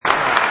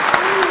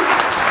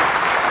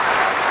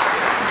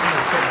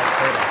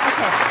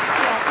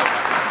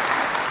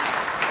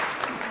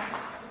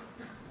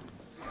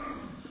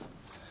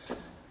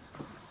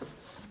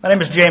My name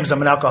is James.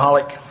 I'm an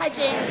alcoholic. Hi,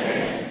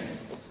 James.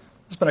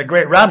 It's been a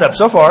great roundup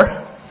so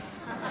far.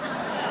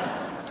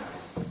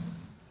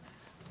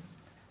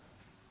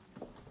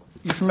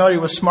 You familiar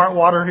with Smart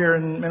Water here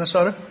in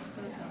Minnesota?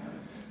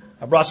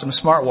 I brought some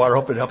Smart Water.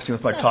 Hope it helps you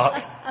with my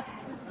talk.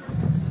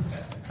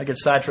 I get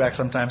sidetracked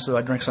sometimes, so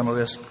I drink some of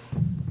this.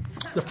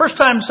 The first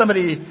time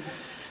somebody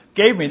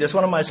gave me this,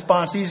 one of my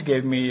sponsees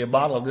gave me a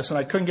bottle of this, and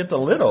I couldn't get the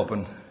lid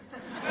open.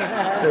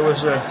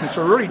 It's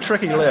a really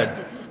tricky lid.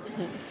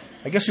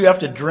 I guess you have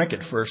to drink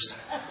it first.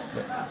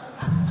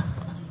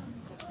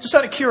 Just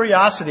out of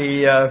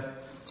curiosity, how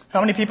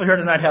many people here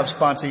tonight have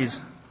sponsees?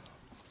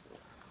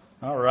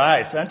 All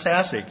right,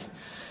 fantastic.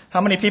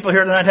 How many people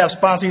here tonight have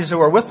sponsees who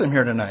are with them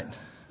here tonight?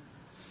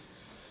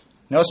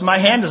 Notice my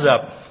hand is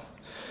up.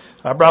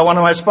 I brought one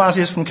of my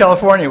sponsees from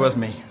California with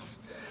me.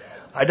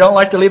 I don't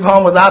like to leave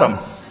home without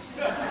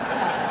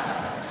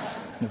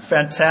him.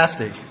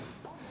 Fantastic.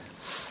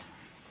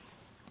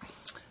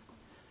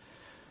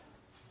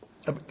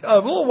 A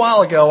little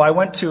while ago, I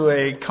went to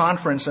a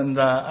conference and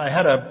I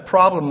had a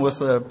problem with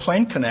the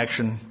plane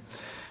connection,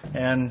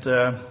 and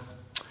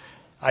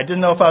I didn't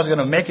know if I was going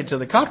to make it to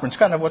the conference.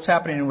 Kind of what's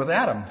happening with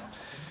Adam,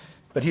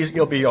 but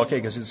he'll be okay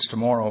because it's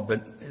tomorrow.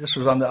 But this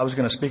was I was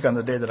going to speak on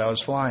the day that I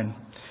was flying,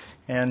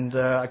 and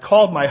I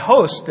called my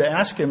host to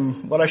ask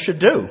him what I should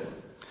do.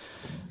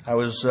 I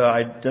was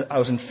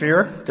in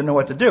fear, didn't know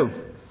what to do,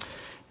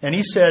 and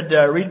he said,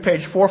 "Read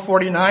page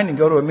 449 and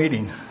go to a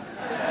meeting."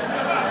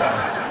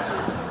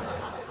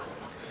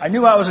 I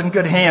knew I was in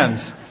good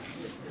hands.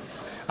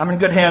 I'm in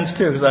good hands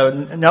too,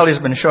 because Nellie's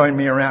been showing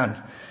me around,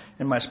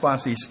 and my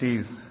sponsee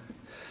Steve.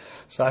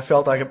 So I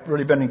felt like I've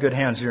really been in good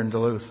hands here in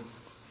Duluth.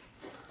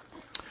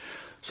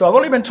 So I've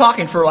only been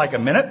talking for like a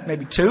minute,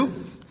 maybe two,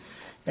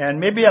 and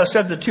maybe I've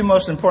said the two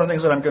most important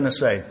things that I'm going to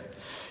say.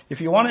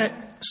 If you want to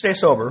stay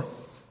sober,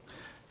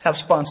 have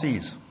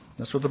sponsees.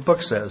 That's what the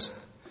book says.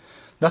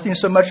 Nothing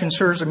so much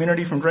ensures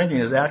immunity from drinking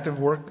as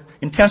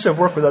intensive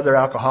work with other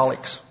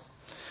alcoholics.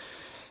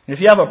 And if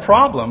you have a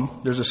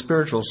problem, there's a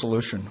spiritual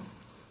solution.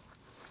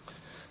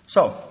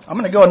 So, I'm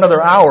going to go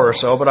another hour or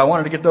so, but I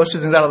wanted to get those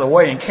two things out of the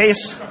way in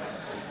case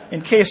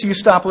you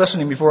stop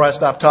listening before I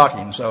stop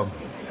talking. So,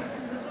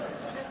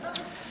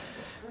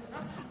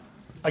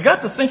 I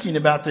got to thinking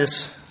about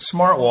this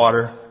Smart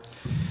Water,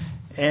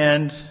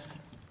 and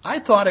I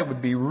thought it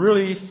would be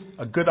really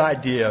a good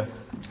idea.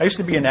 I used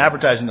to be in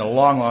advertising a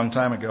long, long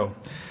time ago.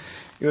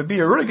 It would be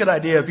a really good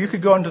idea if you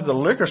could go into the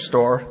liquor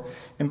store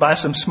and buy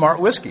some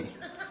Smart whiskey.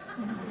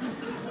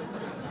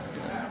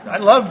 I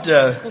loved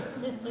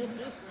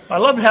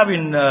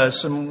having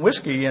some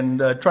whiskey and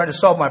trying to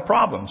solve my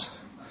problems,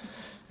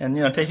 and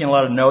taking a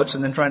lot of notes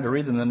and then trying to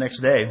read them the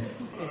next day.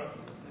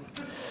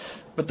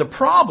 But the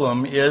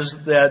problem is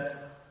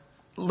that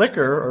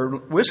liquor or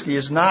whiskey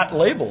is not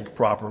labeled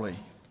properly.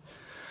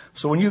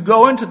 So when you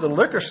go into the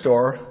liquor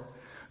store,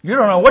 you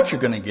don't know what you're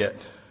going to get.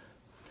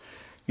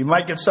 You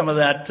might get some of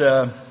that.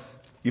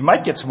 You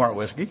might get Smart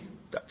whiskey.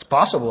 That's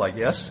possible, I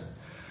guess.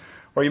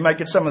 Or you might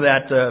get some of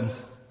that.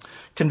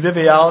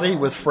 Conviviality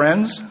with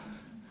friends,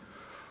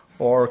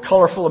 or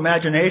colorful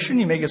imagination.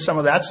 You may get some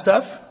of that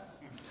stuff.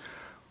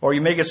 Or you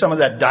may get some of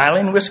that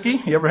dialing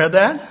whiskey. You ever had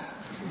that?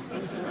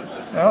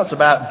 Well, it's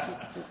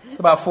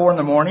about 4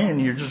 a.m.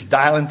 and you're just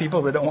dialing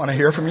people that don't want to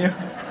hear from you.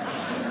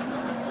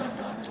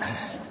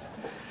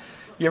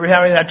 You ever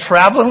have any of that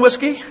traveling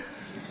whiskey?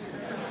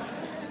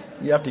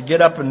 You have to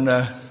get up and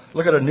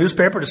look at a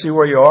newspaper to see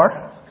where you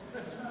are.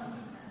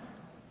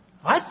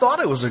 I thought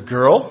it was a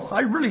girl.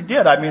 I really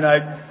did. I mean,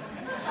 I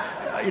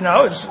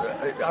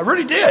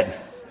really did.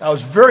 I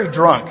was very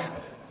drunk.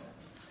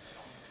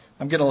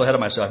 I'm getting a little ahead of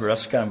myself here.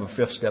 That's kind of a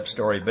fifth step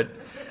story. But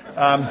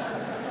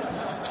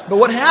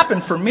what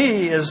happened for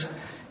me is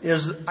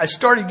I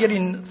started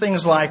getting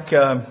things like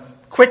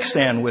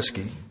quicksand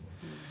whiskey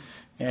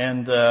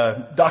and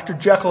Dr.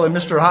 Jekyll and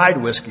Mr.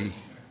 Hyde whiskey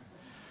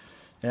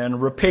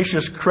and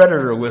rapacious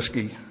creditor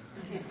whiskey.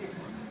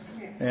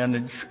 And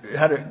it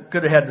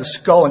could have had the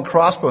skull and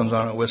crossbones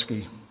on it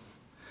whiskey.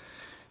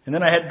 And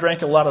then I had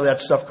drank a lot of that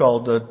stuff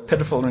called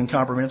pitiful and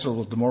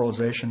incomprehensible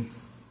demoralization.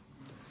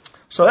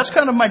 So that's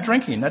kind of my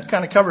drinking. That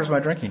kind of covers my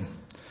drinking.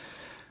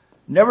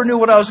 Never knew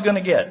what I was going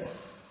to get.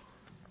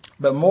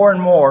 But more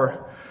and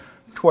more,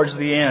 towards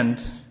the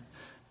end,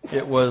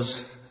 it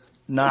was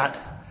not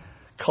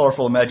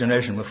colorful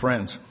imagination with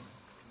friends.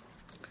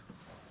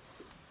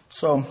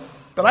 So,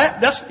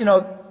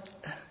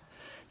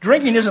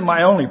 drinking isn't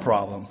my only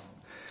problem.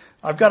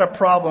 I've got a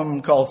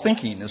problem called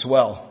thinking as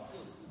well.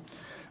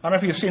 I don't know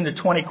if you've seen the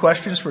 20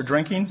 questions for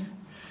drinking.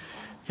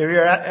 Have you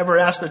ever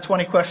asked the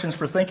 20 questions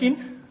for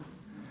thinking?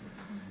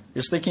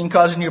 Is thinking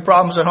causing you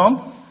problems at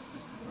home?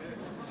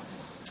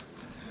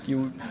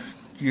 You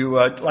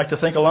like to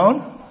think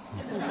alone?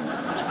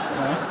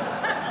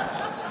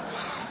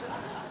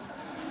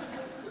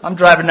 I'm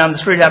driving down the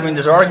street having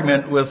this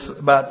argument with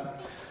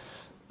about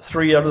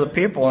 3 other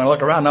people, and I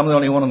look around and I'm the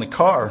only one in the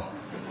car.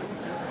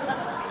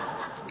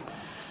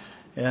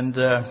 And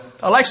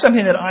I like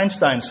something that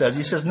Einstein says.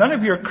 He says, none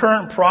of your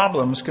current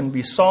problems can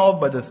be solved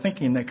by the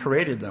thinking that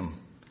created them.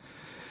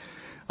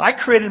 I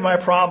created my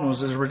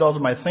problems as a result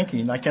of my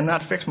thinking. I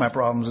cannot fix my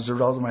problems as a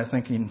result of my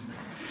thinking.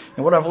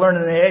 And what I've learned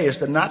in AA is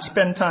to not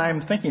spend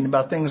time thinking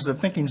about things that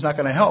thinking's not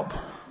going to help.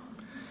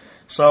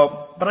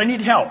 But I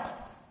need help.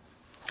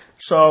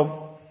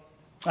 So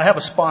I have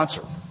a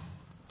sponsor.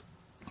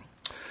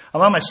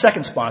 I'm on my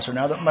second sponsor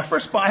now. My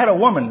first, I had a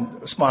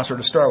woman sponsor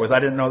to start with. I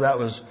didn't know that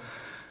was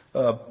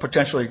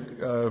potentially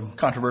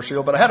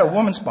controversial, but I had a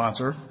woman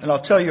sponsor, and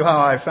I'll tell you how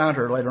I found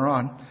her later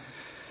on.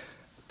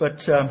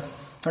 But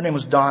her name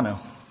was Donna,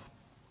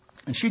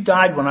 and she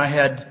died when I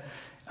had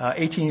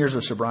 18 years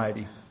of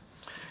sobriety.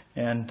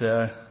 And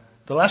the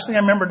last thing I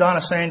remember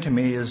Donna saying to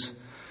me is,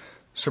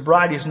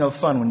 sobriety is no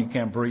fun when you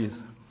can't breathe.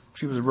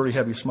 She was a really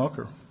heavy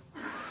smoker.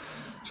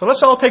 So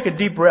let's all take a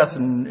deep breath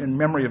in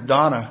memory of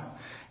Donna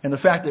and the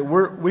fact that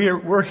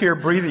we're here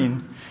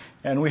breathing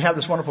and we have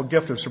this wonderful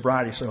gift of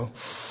sobriety. So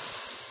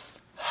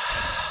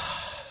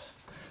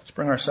let's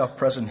bring ourselves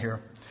present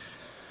here.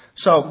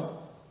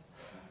 So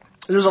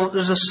there's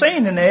a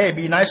saying in AA,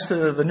 be nice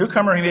to the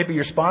newcomer, he may be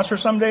your sponsor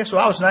someday. So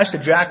I was nice to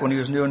Jack when he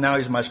was new, and now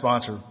he's my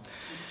sponsor.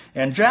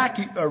 And Jack,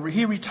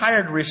 he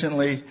retired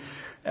recently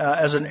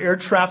as an air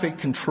traffic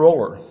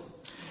controller.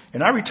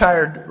 And I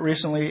retired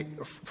recently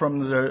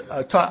from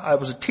I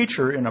was a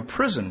teacher in a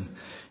prison,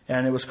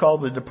 and it was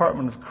called the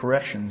Department of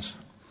Corrections.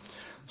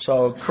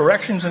 So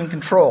corrections and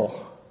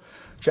control.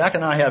 Jack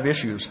and I have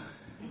issues.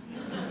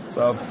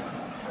 But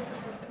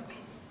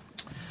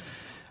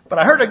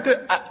I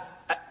heard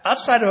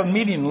outside of a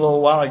meeting a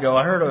little while ago,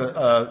 I heard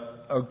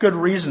a good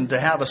reason to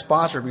have a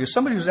sponsor, because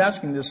somebody was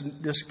asking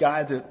this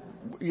guy that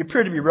he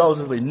appeared to be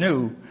relatively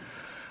new,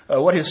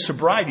 what his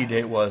sobriety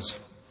date was.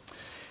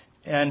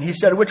 And he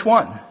said, which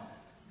one?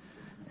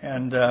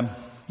 And that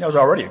was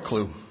already a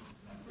clue.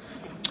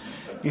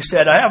 He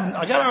said,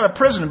 I got out of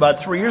prison about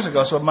 3 years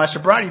ago, so my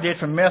sobriety date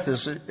from meth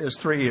is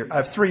 3 years. I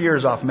have 3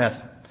 years off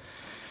meth.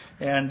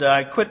 And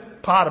I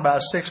quit pot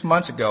about 6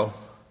 months ago.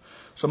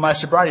 So my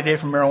sobriety date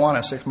from marijuana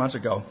is 6 months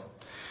ago.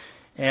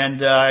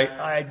 And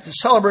I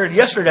celebrated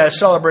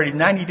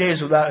 90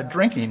 days without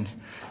drinking.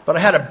 But I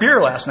had a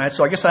beer last night,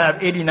 so I guess I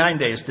have 89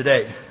 days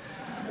today.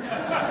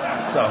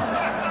 So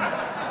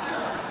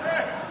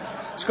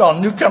it's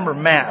called newcomer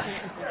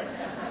math.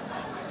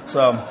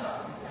 So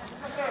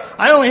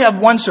I only have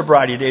one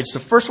sobriety date. It's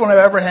the first one I've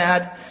ever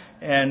had,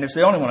 and it's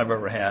the only one I've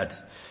ever had.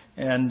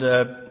 And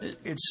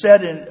it's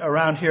said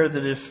around here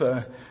that if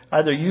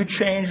either you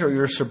change or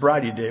your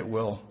sobriety date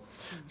will.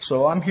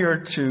 So I'm here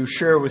to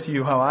share with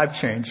you how I've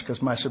changed,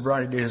 because my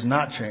sobriety date has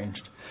not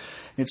changed.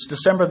 It's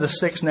December the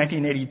 6th,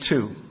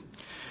 1982.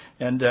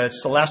 And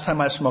it's the last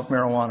time I smoked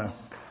marijuana.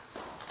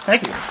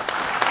 Thank you.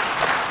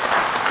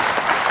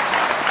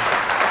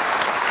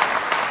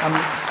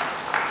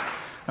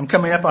 I'm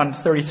coming up on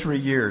 33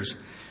 years.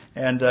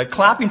 And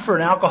clapping for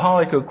an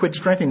alcoholic who quits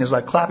drinking is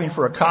like clapping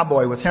for a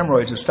cowboy with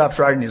hemorrhoids who stops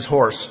riding his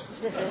horse.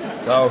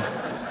 So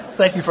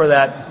thank you for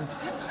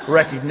that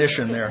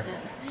recognition there.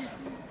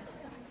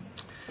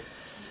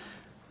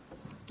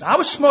 I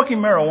was smoking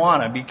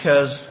marijuana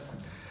because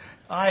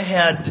I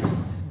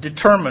had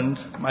determined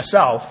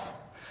myself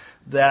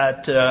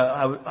that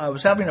I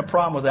was having a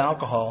problem with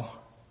alcohol.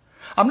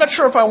 I'm not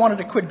sure if I wanted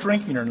to quit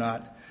drinking or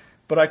not,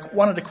 but I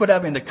wanted to quit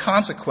having the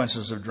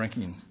consequences of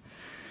drinking.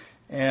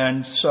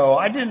 And so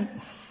I didn't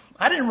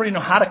really know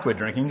how to quit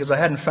drinking because I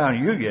hadn't found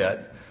you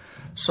yet.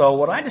 So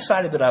what I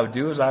decided that I would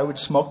do is I would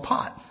smoke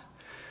pot,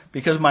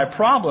 because my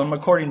problem,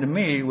 according to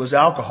me, was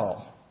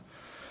alcohol.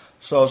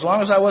 So as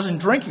long as I wasn't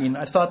drinking,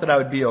 I thought that I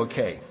would be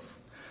okay.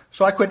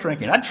 So I quit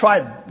drinking. I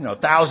tried,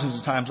 thousands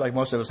of times, like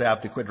most of us have,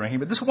 to quit drinking.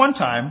 But this one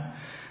time,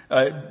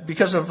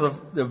 because of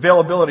the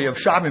availability of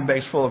shopping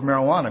bags full of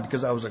marijuana,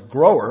 because I was a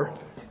grower,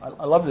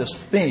 I love this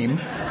theme.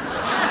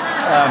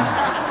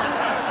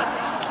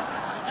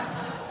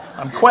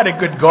 I'm quite a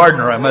good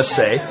gardener, I must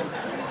say.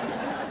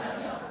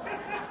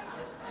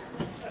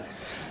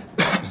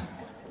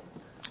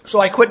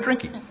 So I quit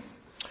drinking.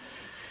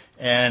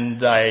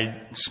 And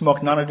I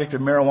smoked non-addictive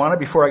marijuana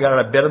before I got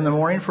out of bed in the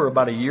morning for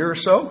about a year or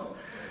so.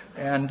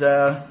 And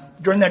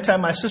during that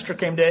time, my sister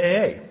came to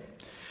AA.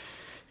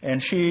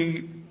 And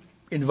she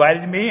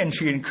invited me and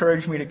she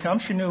encouraged me to come.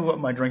 She knew what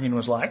my drinking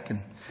was like.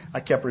 And I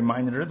kept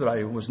reminding her that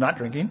I was not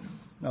drinking.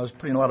 I was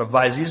putting a lot of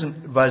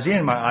Visine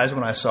in my eyes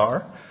when I saw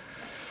her.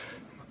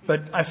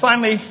 But I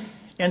finally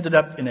ended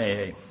up in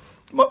AA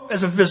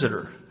as a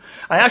visitor.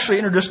 I actually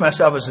introduced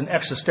myself as an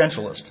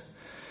existentialist.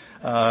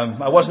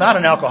 I was not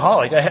an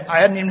alcoholic.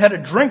 I hadn't even had a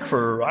drink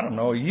for,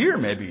 a year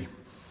maybe.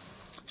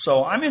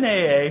 So I'm in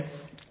AA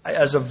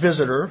as a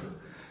visitor,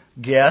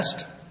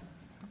 guest,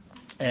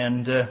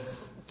 and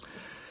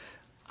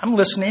I'm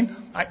listening.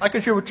 I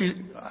could hear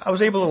I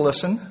was able to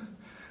listen.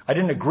 I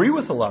didn't agree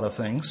with a lot of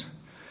things,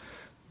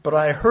 but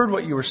I heard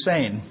what you were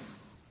saying.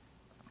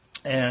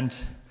 And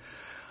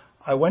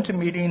I went to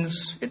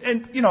meetings,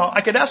 and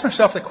I could ask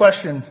myself the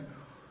question,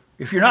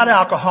 if you're not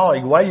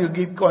alcoholic, why do you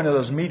keep going to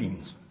those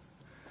meetings?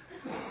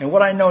 And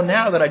what I know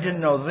now that I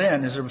didn't know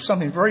then is there was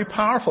something very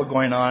powerful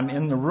going on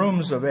in the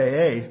rooms of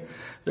AA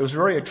that was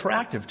very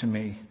attractive to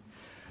me.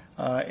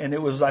 And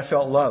it was, I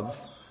felt love.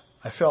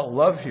 I felt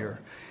love here.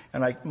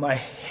 And my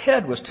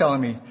head was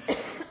telling me,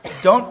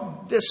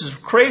 this is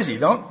crazy.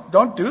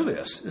 Don't do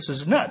this. This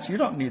is nuts. You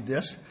don't need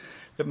this.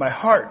 But my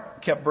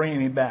heart kept bringing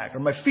me back, or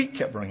my feet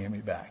kept bringing me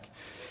back.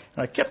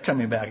 And I kept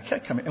coming back. I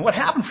kept coming. And what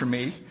happened for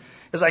me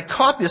is I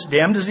caught this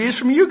damn disease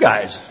from you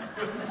guys.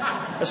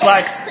 It's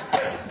like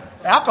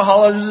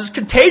alcoholism is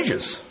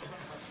contagious.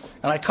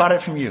 And I caught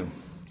it from you.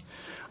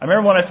 I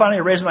remember when I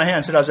finally raised my hand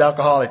and said I was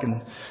alcoholic,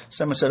 and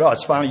someone said, "Oh,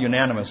 it's finally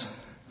unanimous."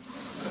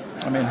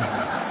 I mean,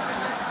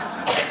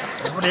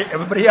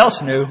 everybody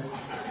else knew.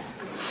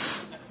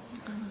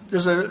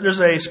 There's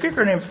a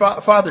speaker named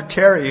Father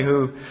Terry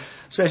who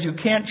says you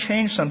can't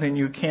change something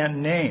you can't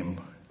name.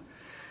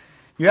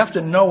 You have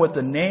to know what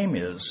the name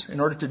is in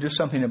order to do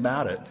something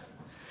about it.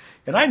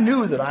 And I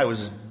knew that I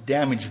was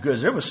damaged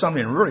goods. There was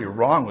something really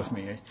wrong with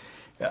me.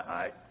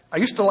 I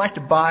used to like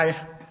to buy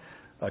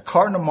a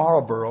carton of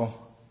Marlboro,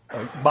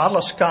 a bottle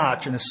of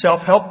scotch, and a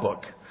self-help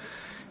book,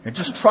 and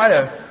just try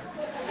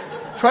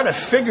to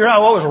figure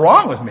out what was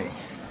wrong with me.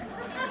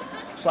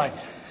 It's like,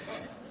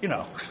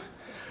 there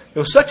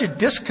was such a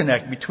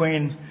disconnect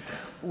between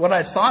what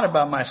I thought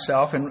about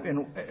myself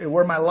and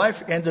where my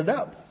life ended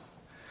up.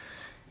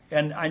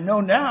 And I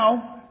know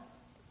now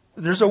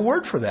there's a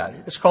word for that.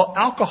 It's called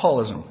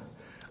alcoholism.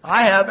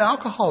 I have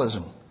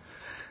alcoholism.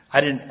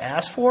 I didn't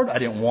ask for it. I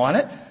didn't want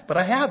it, but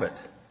I have it.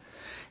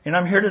 And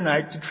I'm here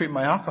tonight to treat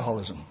my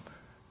alcoholism.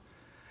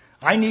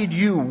 I need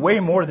you way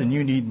more than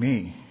you need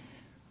me.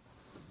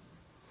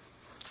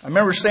 I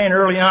remember saying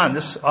early on,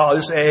 this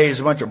AA is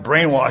a bunch of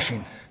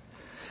brainwashing.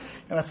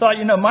 And I thought,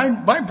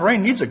 my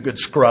brain needs a good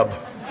scrub.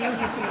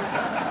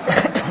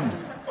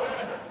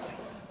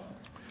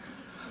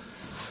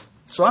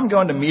 So I'm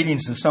going to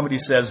meetings and somebody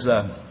says,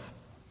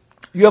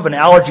 you have an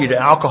allergy to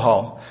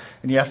alcohol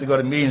and you have to go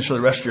to meetings for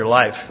the rest of your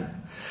life.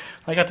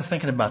 I got to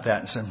thinking about that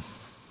and said,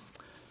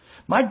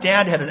 my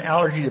dad had an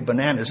allergy to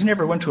bananas. He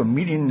never went to a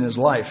meeting in his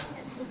life.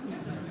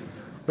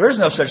 There is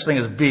no such thing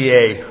as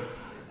BA.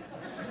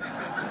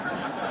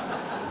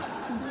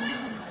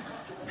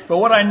 But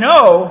what I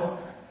know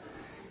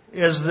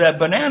is that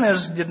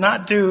bananas did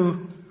not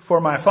do for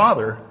my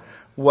father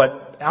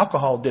what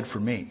alcohol did for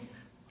me.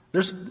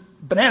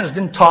 Bananas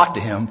didn't talk to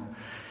him.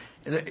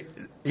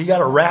 He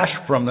got a rash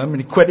from them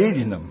and he quit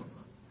eating them.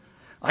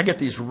 I get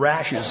these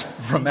rashes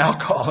from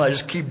alcohol and I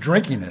just keep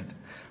drinking it.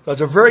 So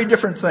it's a very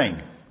different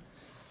thing.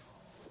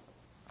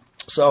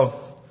 So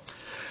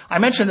I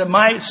mentioned that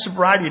my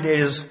sobriety date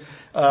is,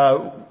 when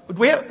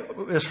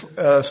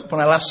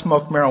I last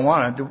smoked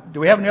marijuana. Do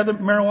we have any other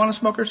marijuana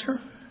smokers here?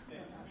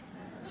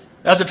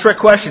 That's a trick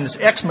question. It's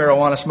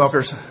ex-marijuana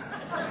smokers.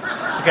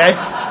 Okay?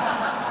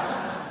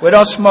 We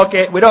don't smoke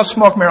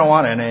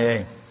marijuana in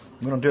AA.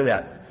 We don't do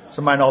that. It's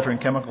a mind-altering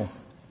chemical.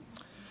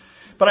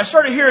 But I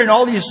started hearing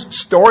all these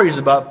stories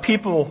about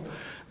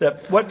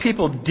what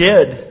people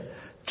did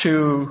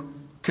to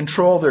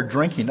control their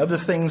drinking, other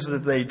things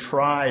that they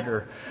tried,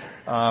 or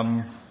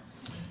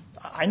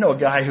I know a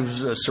guy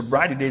whose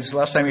sobriety date is the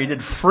last time he did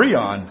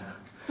Freon.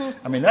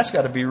 I mean, that's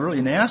got to be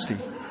really nasty.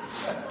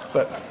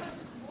 But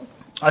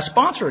I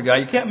sponsor a guy.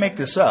 You can't make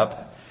this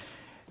up.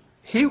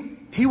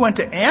 He went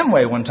to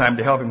Amway one time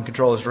to help him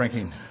control his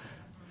drinking.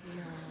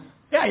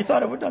 Yeah, he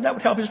thought that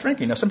would help his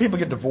drinking. Now, some people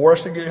get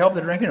divorced to help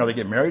their drinking, or they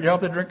get married to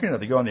help their drinking, or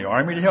they go in the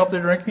army to help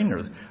their drinking,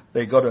 or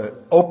they go to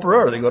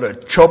Oprah, or they go to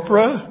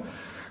Chopra,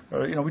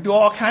 or, we do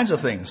all kinds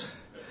of things.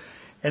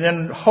 And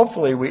then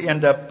hopefully we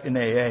end up in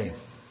AA.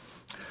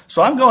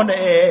 So I'm going to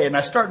AA and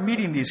I start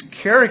meeting these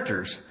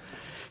characters,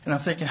 and I'm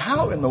thinking,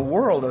 how in the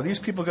world are these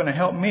people going to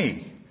help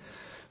me?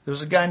 There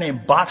was a guy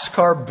named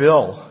Boxcar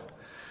Bill,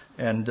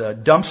 and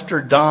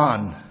Dumpster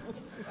Don,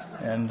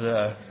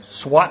 and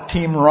SWAT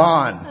Team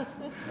Ron,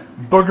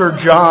 Booger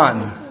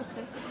John,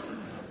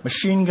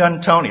 Machine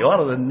Gun Tony. A lot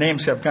of the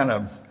names have kind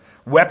of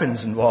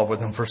weapons involved with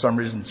them for some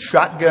reason.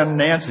 Shotgun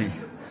Nancy,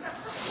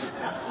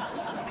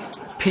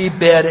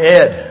 P-Bed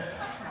Ed,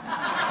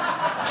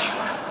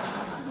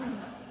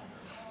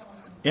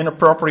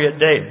 Inappropriate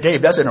Dave.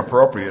 Dave, that's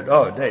inappropriate.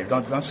 Oh, Dave,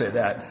 don't say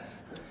that.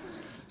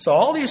 So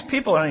all these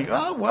people, I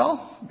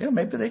think,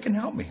 maybe they can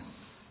help me.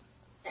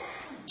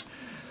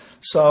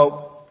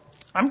 So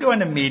I'm going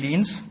to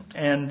meetings,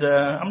 and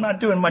I'm not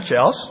doing much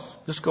else,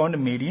 just going to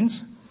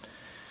meetings.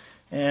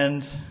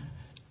 And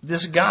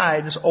this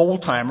guy, this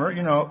old timer,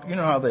 you know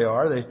how they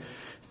are. He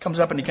comes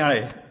up and he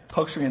kind of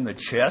pokes me in the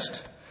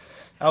chest.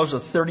 I was a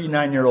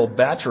 39-year-old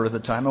bachelor at the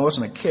time. I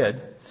wasn't a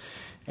kid.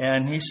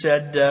 And he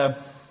said,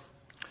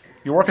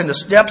 you working the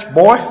steps,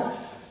 boy?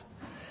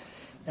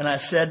 And I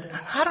said,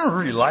 I don't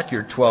really like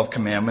your 12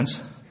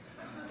 commandments.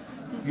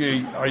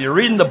 Are you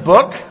reading the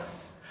book? I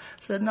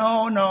said, no,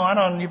 I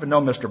don't even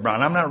know Mr.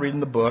 Brown. I'm not reading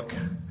the book.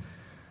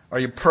 Are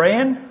you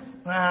praying?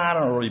 I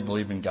don't really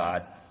believe in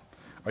God.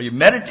 Are you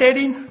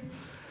meditating?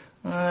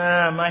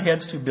 My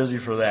head's too busy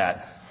for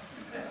that.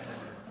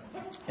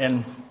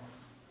 And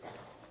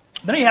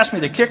then he asked me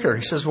the kicker.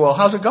 He says, well,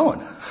 how's it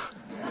going?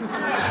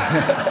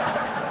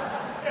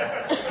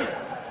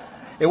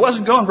 It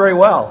wasn't going very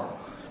well.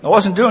 I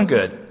wasn't doing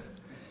good.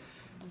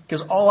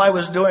 Because all I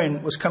was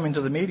doing was coming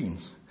to the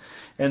meetings.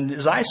 And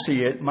as I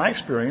see it, my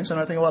experience, and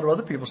I think a lot of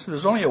other people see,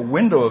 there's only a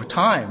window of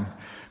time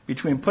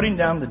between putting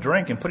down the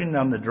drink and putting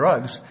down the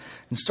drugs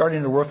and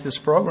starting to work this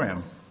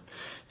program.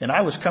 And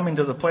I was coming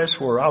to the place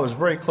where I was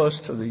very close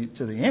to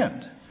the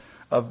end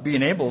of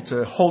being able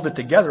to hold it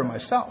together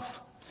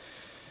myself.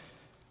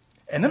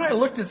 And then I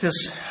looked at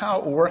this,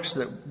 how it works,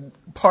 that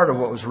part of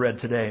what was read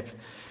today.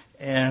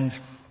 And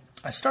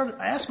I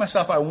asked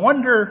myself, I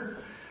wonder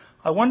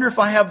if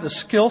I have the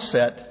skill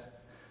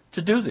set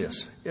to do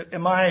this.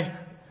 Am I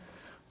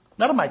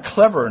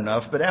clever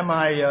enough, but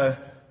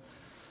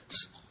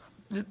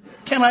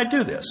can I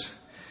do this?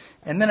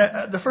 And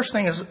then the first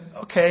thing is,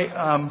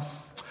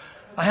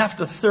 I have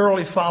to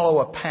thoroughly follow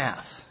a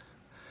path.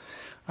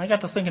 I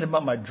got to thinking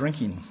about my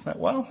drinking.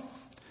 Well,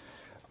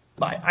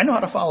 I know how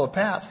to follow a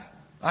path.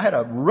 I had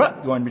a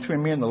rut going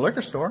between me and the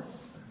liquor store.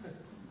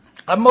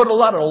 I've mowed a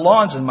lot of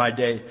lawns in my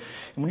day.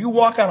 And when you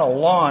walk on a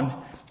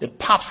lawn, it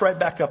pops right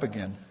back up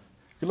again.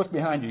 If you look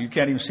behind you, you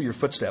can't even see your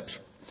footsteps.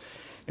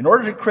 In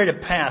order to create a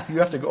path, you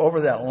have to go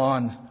over that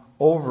lawn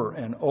over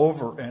and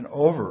over and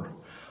over,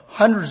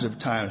 hundreds of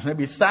times,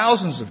 maybe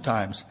thousands of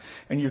times,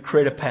 and you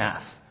create a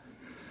path.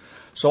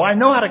 So I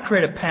know how to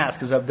create a path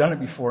because I've done it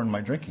before in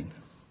my drinking.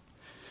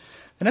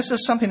 And this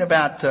is something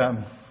about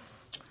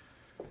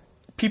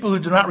people who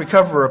do not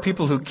recover, or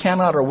people who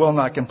cannot or will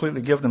not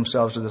completely give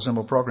themselves to the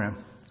Symbol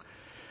program.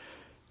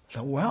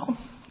 So, well,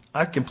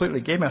 I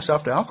completely gave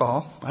myself to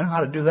alcohol. I know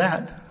how to do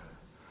that.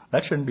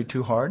 That shouldn't be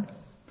too hard.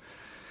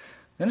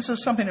 Then it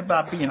says something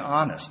about being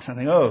honest. I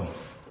think,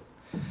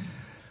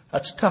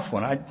 that's a tough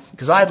one.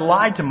 Because I had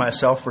lied to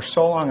myself for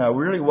so long, I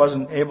really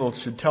wasn't able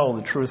to tell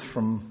the truth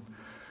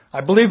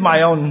I believed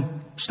my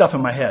own stuff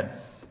in my head.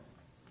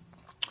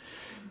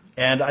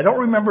 And I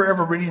don't remember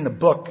ever reading a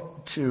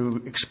book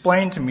to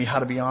explain to me how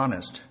to be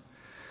honest.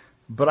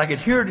 But I could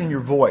hear it in your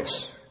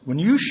voice. When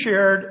you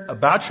shared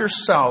about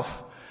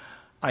yourself,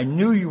 I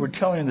knew you were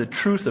telling the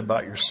truth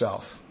about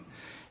yourself.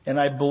 And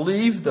I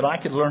believed that I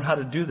could learn how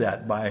to do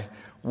that by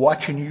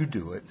watching you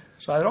do it.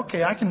 So I thought,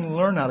 I can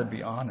learn how to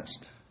be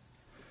honest.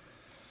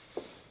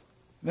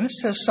 Then it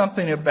says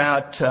something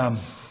about,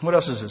 what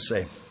else does it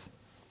say?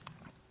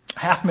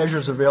 Half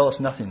measures avail us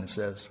nothing, it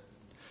says.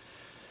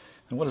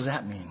 And what does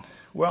that mean?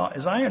 Well,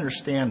 as I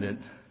understand it,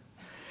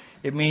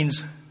 it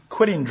means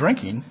quitting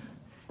drinking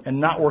and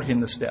not working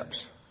the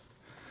steps.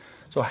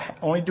 So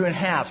only doing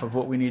half of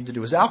what we need to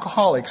do. As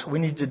alcoholics, we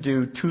need to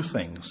do two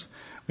things.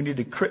 We need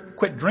to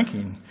quit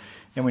drinking,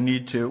 and we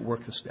need to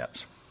work the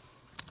steps.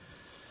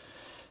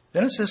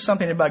 Then it says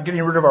something about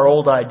getting rid of our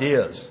old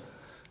ideas.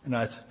 And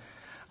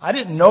I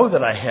didn't know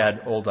that I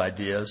had old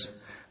ideas,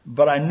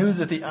 but I knew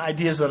that the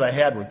ideas that I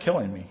had were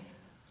killing me.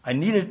 I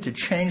needed to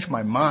change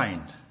my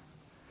mind.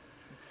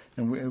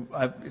 And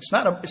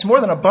it's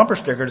more than a bumper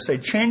sticker to say,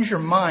 change your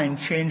mind,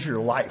 change your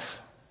life.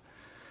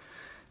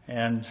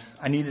 And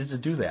I needed to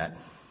do that.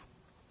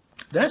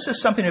 Then it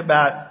says something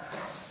about,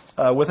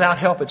 without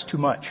help, it's too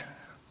much.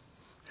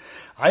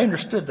 I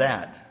understood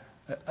that.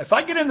 If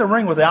I get in the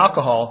ring with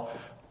alcohol,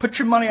 put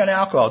your money on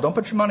alcohol. Don't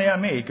put your money on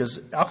me, because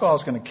alcohol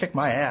is going to kick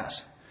my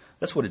ass.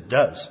 That's what it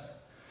does.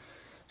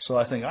 So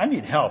I think, I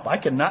need help. I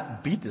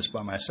cannot beat this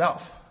by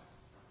myself.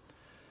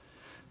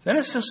 Then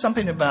it says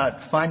something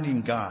about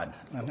finding God.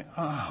 And I think,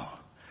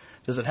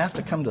 does it have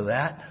to come to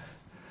that?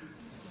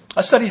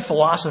 I studied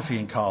philosophy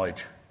in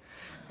college.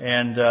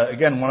 And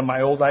again, one of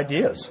my old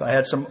ideas. I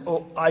had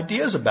some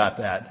ideas about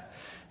that.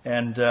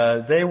 And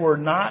they were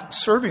not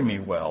serving me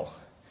well.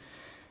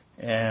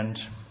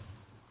 And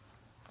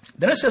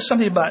then it says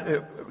something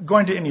about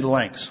going to any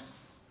lengths.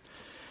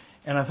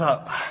 And I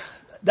thought,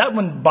 that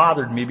one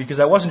bothered me because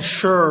I wasn't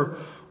sure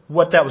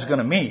what that was going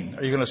to mean.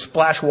 Are you going to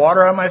splash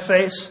water on my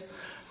face?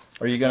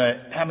 Are you going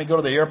to have me go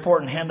to the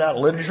airport and hand out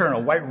literature in a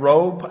white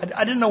robe?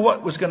 I didn't know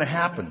what was going to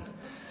happen.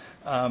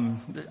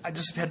 I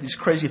just had these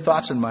crazy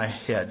thoughts in my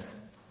head.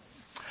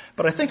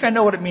 But I think I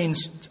know what it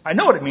means. I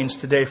know what it means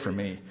today for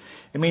me.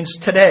 It means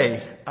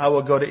today I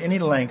will go to any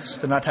lengths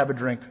to not have a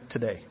drink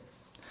today.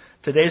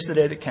 Today's the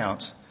day that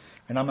counts,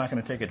 and I'm not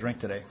going to take a drink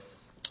today.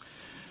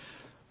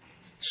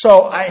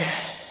 So I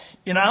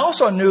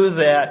also knew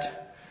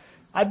that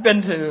I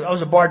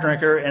was a bar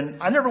drinker,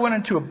 and I never went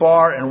into a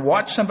bar and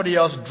watched somebody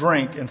else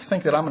drink and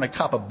think that I'm going to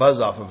cop a buzz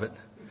off of it.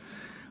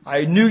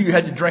 I knew you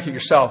had to drink it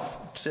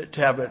yourself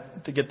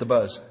to get the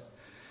buzz.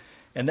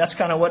 And that's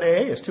kind of what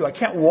AA is too. I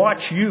can't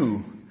watch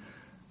you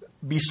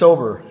be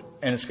sober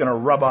and it's going to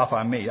rub off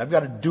on me. I've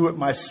got to do it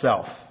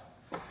myself.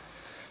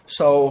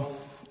 So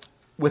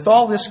with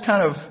all this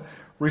kind of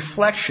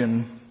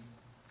reflection,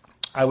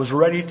 I was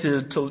ready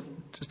to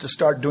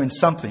start doing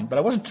something, but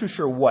I wasn't too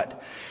sure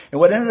what. And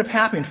what ended up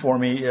happening for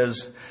me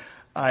is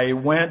I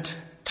went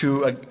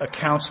to a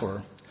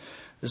counselor.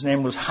 His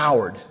name was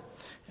Howard.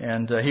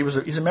 And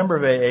he's a member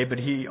of AA, but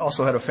he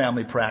also had a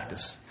family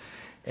practice.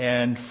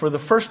 And for the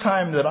first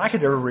time that I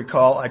could ever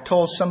recall, I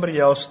told somebody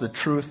else the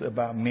truth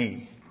about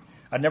me.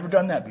 I'd never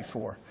done that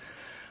before.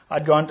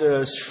 I'd gone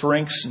to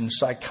shrinks and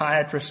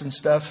psychiatrists and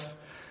stuff,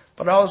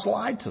 but I always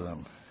lied to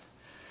them.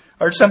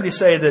 I heard somebody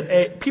say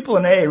that people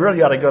in AA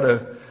really ought to go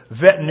to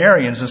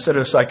veterinarians instead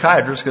of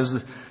psychiatrists, because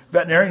the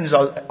veterinarians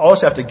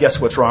always have to guess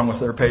what's wrong with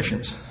their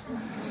patients.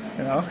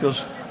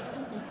 Because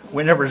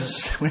we never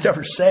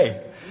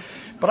say.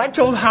 But I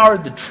told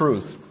Howard the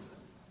truth.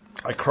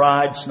 I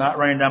cried, snot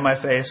raining down my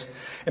face.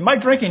 And my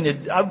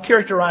drinking, I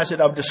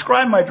would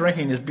describe my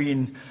drinking as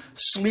being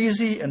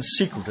sleazy and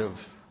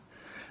secretive.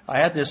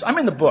 I'm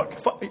in the book.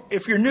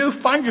 If you're new,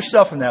 find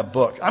yourself in that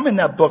book. I'm in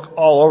that book,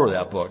 all over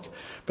that book.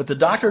 But the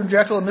Dr.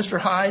 Jekyll and Mr.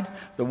 Hyde,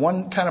 the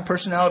one kind of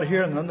personality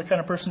here and another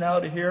kind of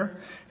personality here,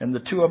 and the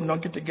two of them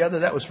don't get together,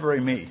 that was very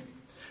me.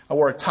 I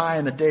wore a tie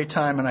in the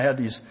daytime, and I had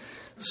these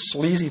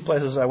sleazy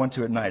places I went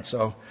to at night.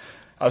 So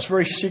I was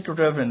very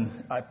secretive,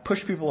 and I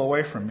pushed people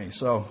away from me.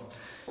 So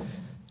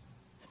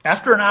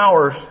after an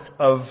hour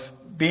of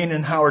being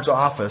in Howard's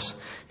office,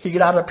 he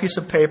got out a piece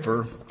of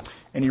paper,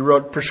 and he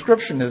wrote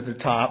prescription at the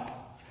top.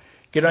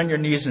 Get on your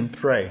knees and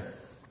pray.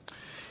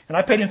 And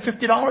I paid him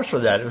 $50 for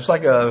that. It was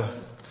like a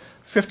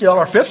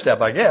 $50 fifth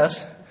step, I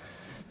guess.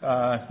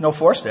 No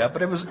fourth step,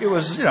 but it was,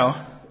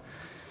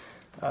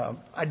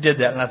 I did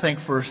that. And I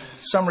think for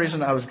some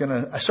reason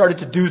I started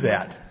to do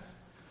that.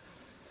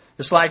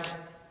 It's like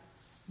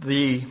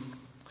the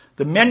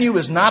menu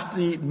is not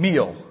the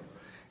meal,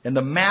 and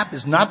the map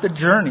is not the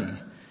journey,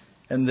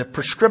 and the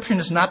prescription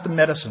is not the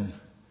medicine.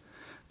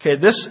 Okay,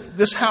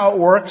 this how it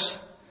works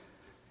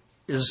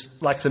is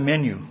like the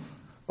menu,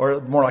 or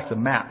more like the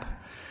map.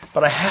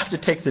 But I have to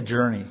take the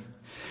journey.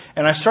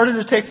 And I started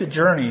to take the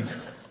journey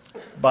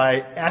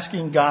by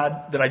asking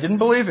God that I didn't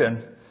believe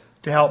in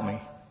to help me.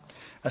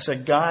 I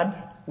said, God,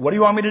 what do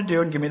you want me to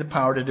do? And give me the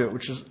power to do it,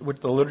 which is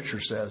what the literature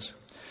says.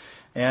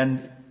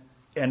 And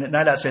at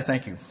night I'd say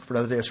thank you for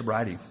another day of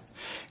sobriety.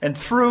 And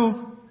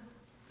through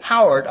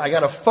Howard, I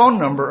got a phone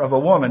number of a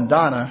woman,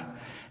 Donna,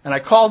 and I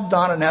called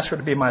Donna and asked her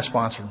to be my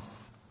sponsor.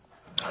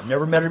 I've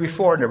never met her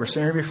before, never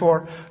seen her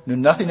before, knew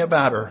nothing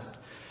about her.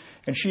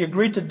 And she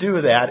agreed to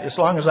do that as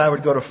long as I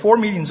would go to 4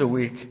 meetings a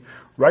week,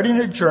 write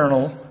in a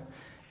journal,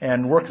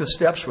 and work the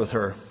steps with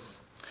her,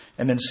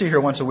 and then see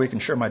her once a week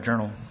and share my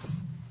journal.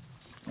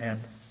 And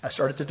I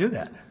started to do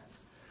that.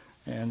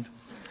 And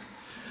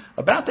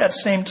about that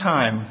same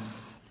time,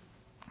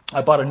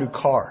 I bought a new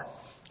car.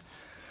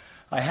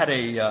 I had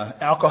a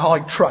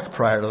alcoholic truck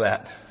prior to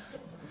that.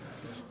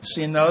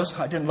 Seen those?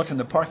 I didn't look in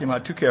the parking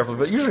lot too carefully,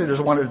 but usually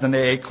there's one at an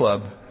AA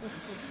club.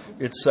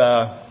 It's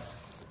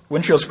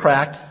windshield's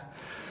cracked.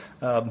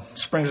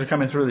 Springs are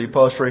coming through the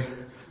upholstery.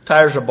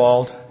 Tires are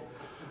bald.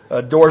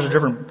 Doors are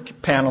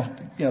different panel.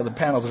 The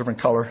panel's a different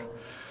color.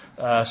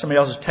 Somebody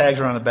else's tags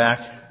are on the back.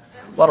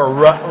 A lot of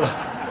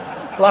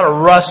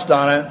rust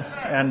on it,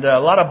 and a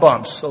lot of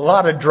bumps. A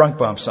lot of drunk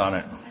bumps on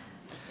it.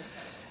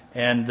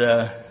 And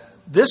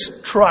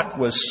this truck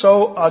was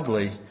so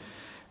ugly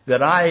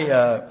that I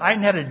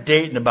hadn't had a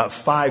date in about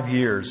 5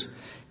 years,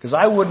 because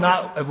I would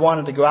not have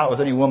wanted to go out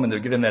with any woman that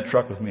would get in that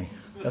truck with me.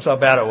 That's how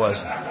bad it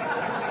was.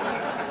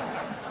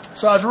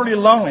 So I was really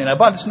lonely, and I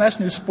bought this nice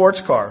new sports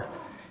car.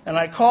 And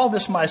I called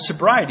this my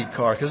sobriety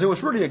car, because it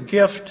was really a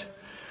gift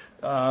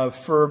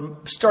for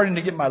starting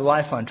to get my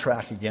life on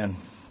track again.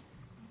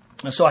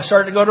 And so I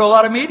started to go to a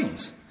lot of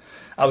meetings.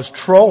 I was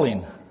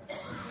trolling.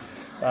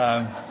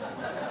 I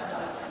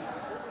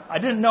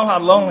didn't know how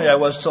lonely I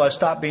was till I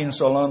stopped being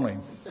so lonely.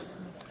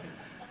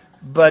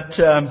 But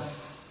I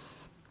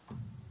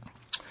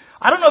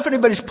don't know if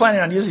anybody's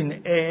planning on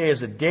using AA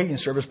as a dating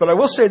service, but I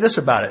will say this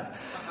about it,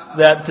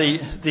 that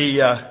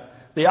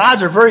the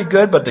odds are very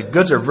good, but the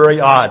goods are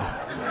very odd.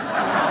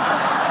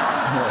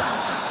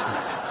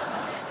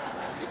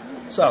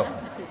 So,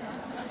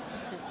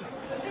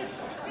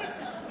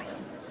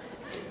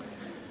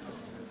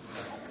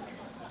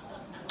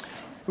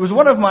 this was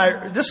one of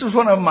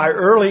my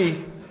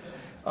early,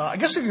 I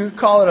guess you could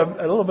call it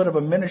a little bit of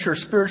a miniature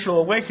spiritual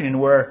awakening,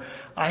 where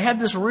I had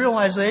this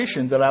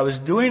realization that I was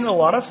doing a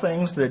lot of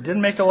things that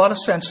didn't make a lot of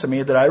sense to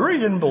me, that I really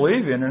didn't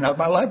believe in, and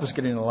my life was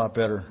getting a lot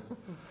better.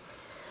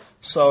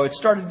 So it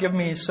started giving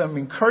me some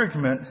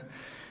encouragement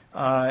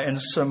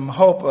and some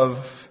hope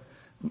of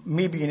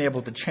me being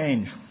able to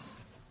change.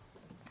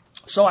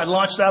 So I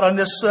launched out on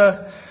this,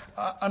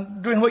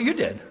 on doing what you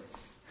did.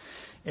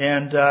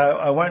 And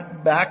I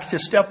went back to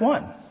step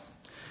 1.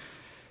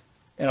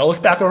 And I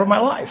looked back over my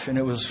life, and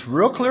it was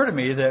real clear to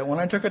me that when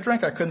I took a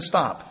drink, I couldn't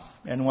stop.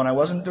 And when I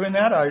wasn't doing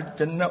that,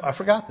 I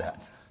forgot that,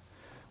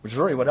 which is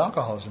really what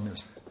alcoholism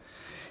is.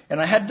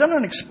 And I had done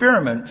an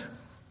experiment.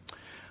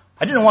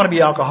 I didn't want to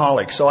be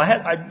alcoholic, so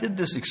I did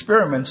this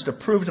experiment to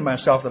prove to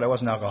myself that I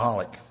wasn't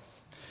alcoholic.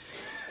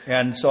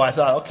 And so I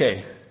thought,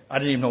 okay, I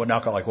didn't even know what an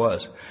alcoholic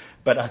was.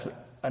 But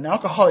an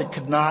alcoholic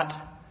could not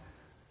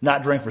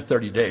drink for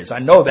 30 days. I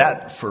know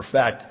that for a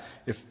fact.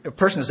 If a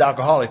person is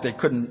alcoholic, they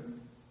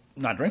couldn't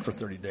not drink for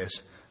 30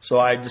 days. So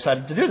I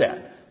decided to do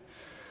that.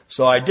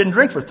 So I didn't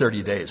drink for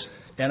 30 days.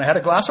 And I had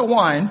a glass of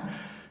wine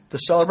to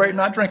celebrate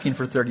not drinking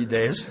for 30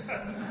 days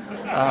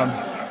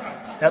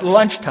at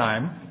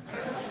lunchtime.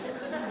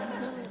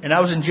 And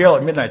I was in jail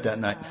at midnight that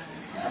night.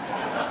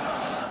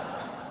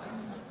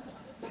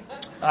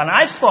 And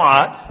I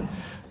thought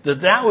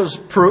that was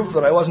proof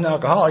that I wasn't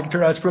alcoholic. It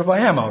turned out it's proof I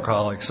am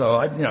alcoholic. So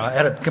I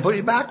had it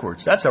completely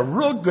backwards. That's a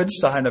real good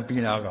sign of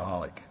being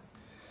alcoholic.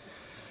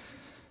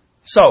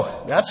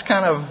 So that's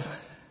kind of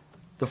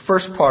the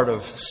first part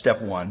of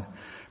step 1,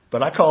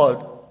 but I call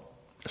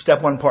it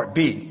step 1 part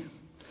B.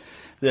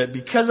 That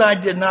because I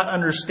did not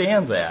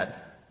understand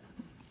that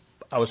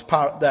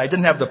I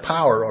didn't have the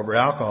power over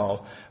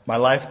alcohol, my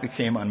life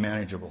became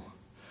unmanageable.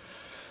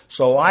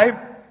 So I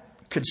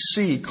could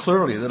see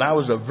clearly that I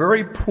was a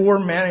very poor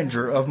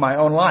manager of my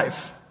own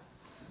life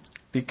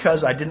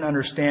because I didn't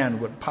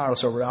understand what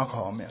powerless over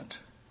alcohol meant.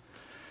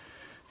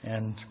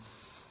 And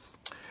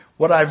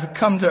what I've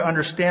come to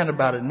understand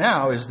about it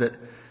now is that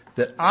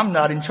I'm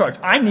not in charge.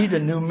 I need a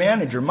new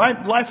manager.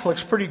 My life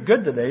looks pretty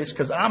good today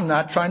because I'm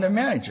not trying to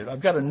manage it.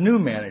 I've got a new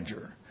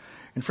manager.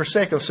 And for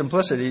sake of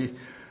simplicity,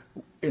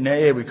 in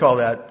AA we call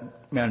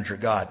that manager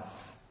God.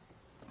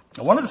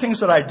 Now, one of the things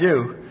that I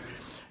do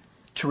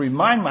to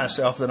remind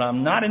myself that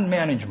I'm not in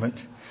management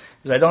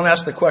is I don't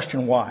ask the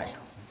question why.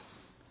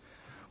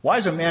 Why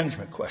is a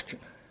management question?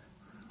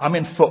 I'm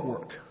in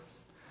footwork.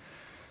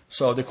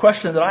 So the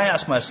question that I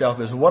ask myself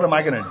is, what am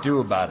I going to do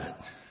about it?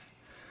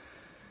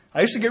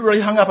 I used to get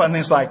really hung up on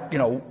things like,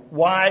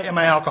 why am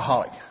I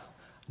alcoholic?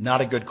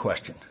 Not a good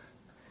question.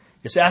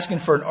 It's asking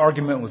for an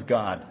argument with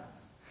God.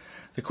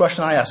 The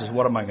question I ask is,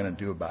 what am I going to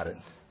do about it?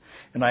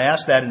 And I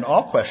ask that in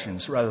all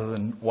questions rather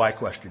than why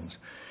questions.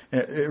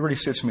 And it really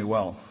suits me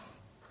well.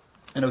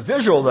 And a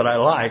visual that I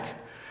like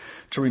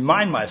to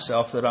remind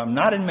myself that I'm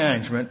not in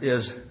management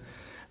is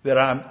that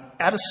I'm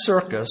at a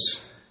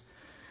circus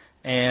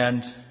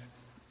and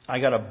I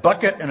got a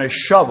bucket and a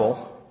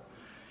shovel,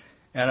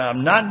 and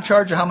I'm not in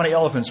charge of how many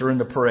elephants are in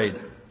the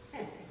parade.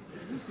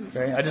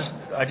 Okay,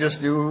 I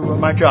just do what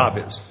my job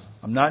is.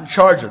 I'm not in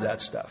charge of that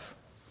stuff.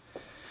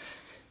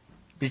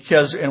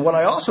 And what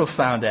I also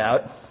found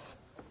out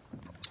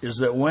is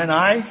that when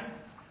I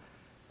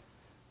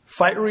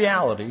fight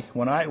reality,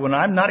 when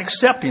I'm not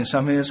accepting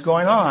something that's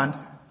going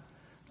on,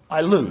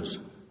 I lose.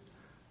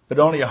 But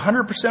only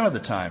 100% of the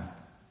time.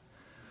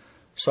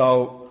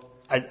 So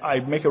I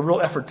make a real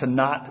effort to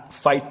not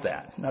fight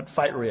that, not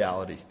fight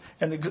reality.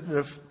 And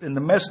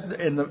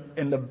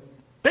the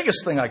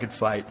biggest thing I could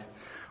fight,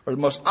 or the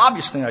most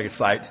obvious thing I could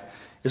fight,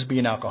 is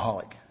being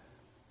alcoholic.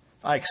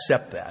 I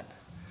accept that.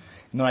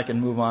 And then I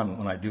can move on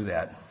when I do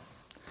that.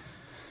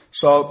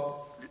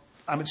 So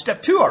I'm at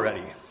step 2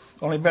 already.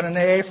 Only been in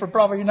AA for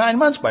probably 9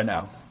 months by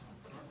now.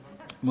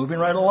 Moving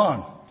right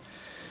along.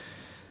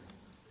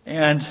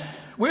 And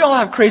we all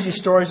have crazy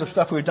stories of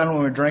stuff we've done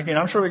when we're drinking.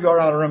 I'm sure we go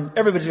around the room.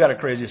 Everybody's got a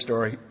crazy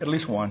story. At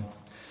least 1,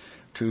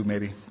 2,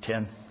 maybe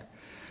 10.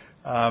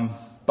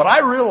 But I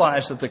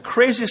realized that the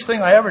craziest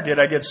thing I ever did,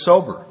 I did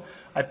sober.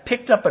 I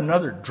picked up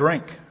another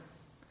drink.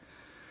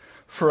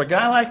 For a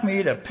guy like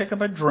me to pick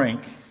up a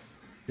drink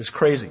is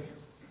crazy.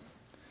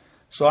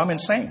 So I'm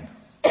insane.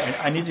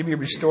 I need to be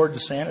restored to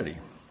sanity.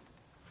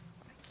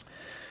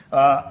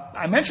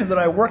 I mentioned that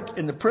I worked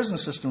in the prison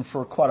system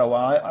for quite a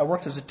while. I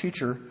worked as a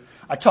teacher.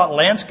 I taught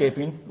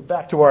landscaping.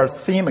 Back to our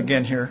theme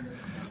again here.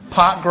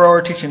 Pot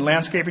grower teaching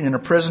landscaping in a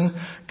prison.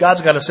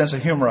 God's got a sense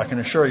of humor, I can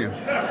assure you.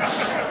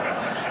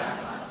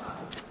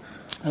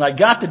 And I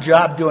got the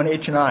job doing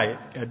H&I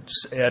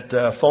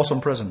at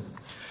Folsom Prison,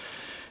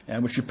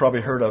 and which you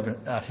probably heard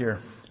of out here.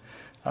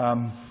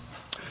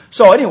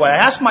 So anyway, I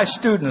asked my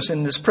students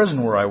in this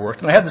prison where I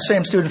worked, and I had the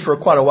same students for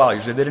quite a while.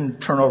 Usually, they didn't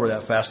turn over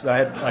that fast. I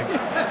had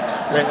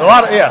a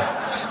lot of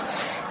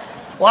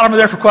them were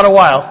there for quite a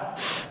while.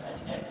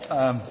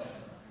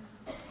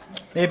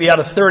 Maybe out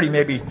of 30,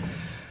 maybe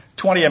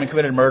 20 of them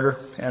committed murder,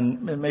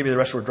 and maybe the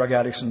rest were drug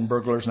addicts and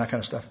burglars and that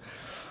kind of stuff.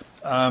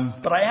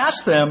 But I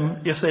asked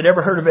them if they'd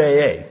ever heard of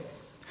AA.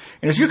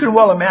 And as you can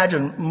well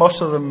imagine,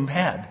 most of them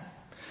had.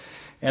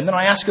 And then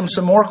I asked them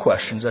some more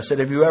questions. I said,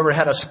 have you ever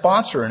had a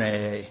sponsor in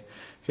AA?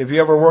 Have you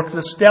ever worked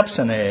the steps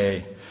in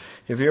AA?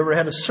 Have you ever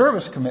had a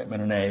service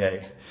commitment in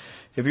AA?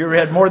 Have you ever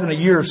had more than a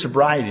year of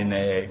sobriety in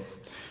AA?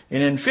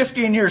 And in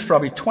 15 years,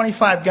 probably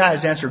 25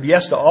 guys answered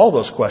yes to all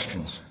those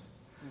questions.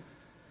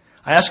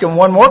 I asked them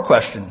one more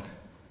question.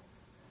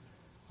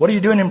 What are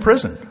you doing in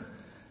prison?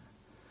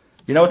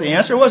 You know what the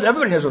answer was?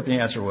 Everybody knows what the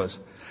answer was.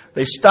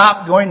 They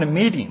stopped going to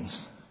meetings.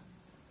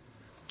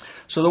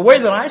 So the way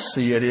that I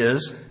see it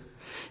is,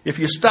 if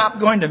you stop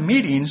going to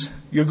meetings,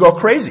 you go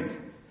crazy.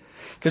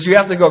 Because you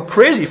have to go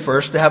crazy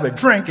first to have a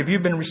drink if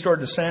you've been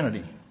restored to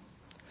sanity.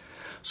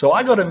 So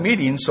I go to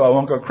meetings so I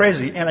won't go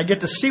crazy, and I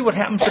get to see what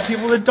happens to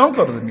people that don't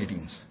go to the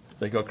meetings.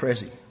 They go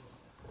crazy.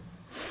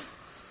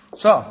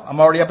 So I'm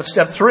already up at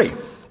step 3.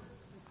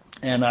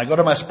 And I go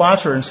to my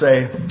sponsor and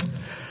say,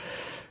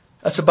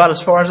 that's about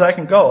as far as I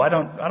can go. I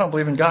don't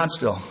believe in God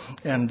still.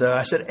 And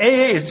I said,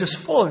 AA is just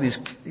full of these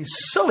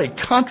silly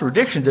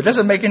contradictions. It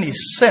doesn't make any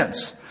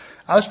sense.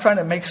 I was trying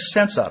to make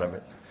sense out of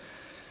it.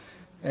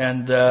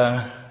 And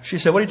she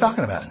said, what are you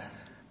talking about?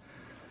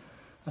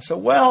 I said,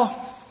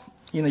 well,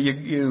 you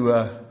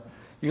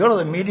go to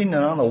the meeting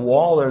and on the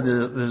wall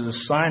there's a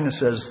sign that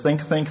says,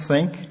 think, think,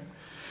 think. And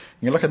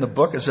you look in the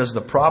book, it says the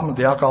problem with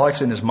the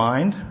alcoholic's in his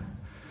mind.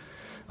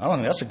 I don't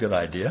think that's a good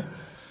idea.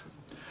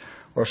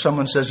 Or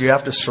someone says you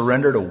have to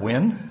surrender to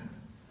win.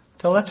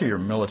 Tell that to your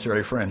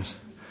military friends.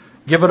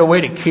 Give it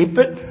away to keep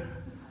it.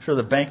 I'm sure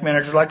the bank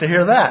manager would like to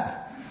hear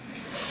that.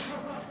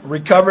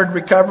 Recovered,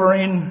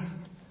 recovering,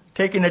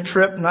 taking a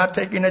trip, not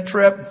taking a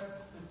trip.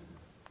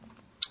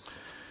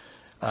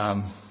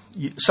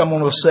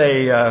 Someone will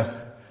say,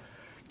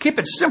 keep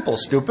it simple,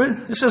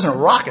 stupid. This isn't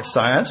rocket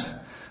science.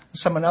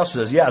 Someone else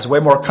says, yeah, it's way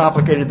more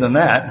complicated than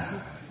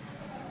that.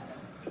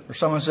 Or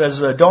someone says,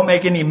 don't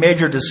make any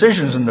major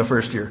decisions in the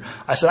first year.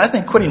 I said, I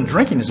think quitting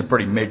drinking is a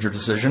pretty major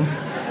decision.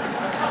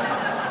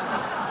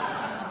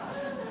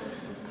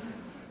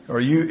 Or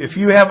if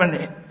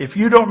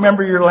you don't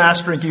remember your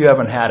last drink, you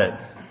haven't had it.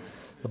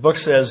 The book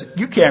says,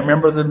 you can't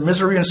remember the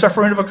misery and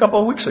suffering of a couple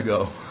of weeks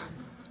ago.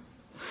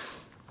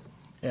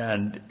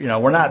 And,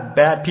 we're not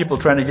bad people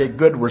trying to get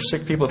good. We're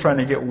sick people trying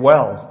to get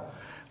well.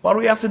 Why do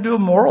we have to do a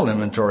moral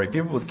inventory?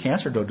 People with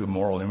cancer don't do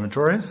moral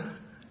inventories.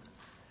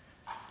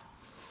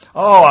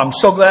 Oh, I'm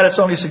so glad it's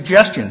only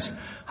suggestions.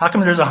 How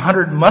come there's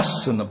 100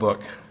 musts in the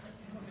book?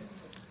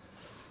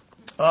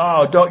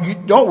 Oh,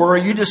 don't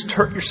worry, you just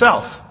hurt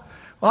yourself.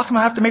 Well, how come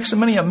I have to make so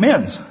many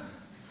amends?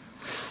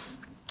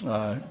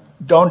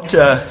 Don't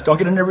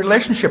get in a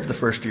relationship the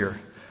first year,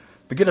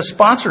 but get a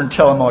sponsor and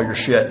tell them all your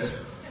shit.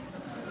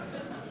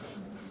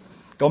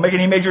 Don't make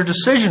any major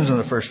decisions in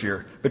the first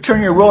year, but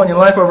turn your will and your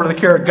life over to the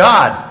care of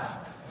God.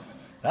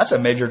 That's a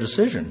major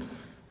decision.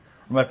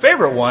 My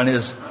favorite one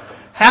is,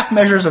 half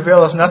measures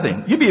avail us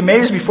nothing. You'd be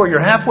amazed before you're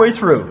halfway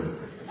through.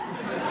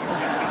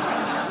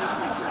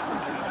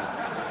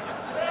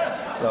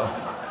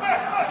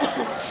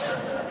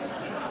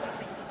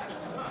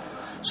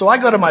 So I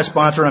go to my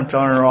sponsor, I'm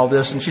telling her all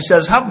this, and she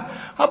says, how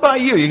about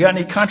you? You got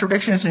any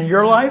contradictions in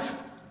your life?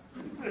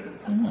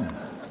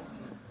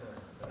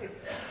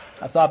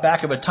 I thought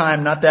back of a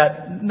time, not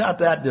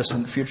that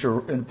distant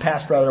future, in the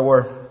past rather,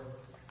 where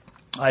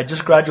I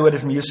just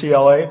graduated from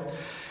UCLA,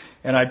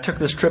 and I took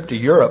this trip to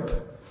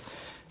Europe.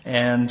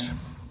 And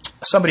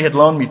somebody had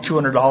loaned me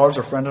 $200,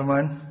 a friend of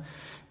mine,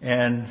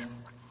 and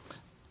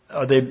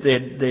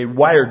they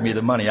wired me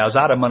the money. I was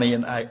out of money,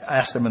 and I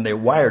asked them, and they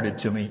wired it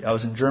to me. I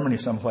was in Germany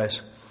someplace.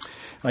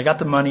 And I got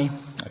the money,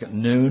 like at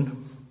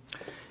noon,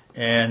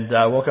 and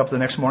I woke up the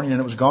next morning,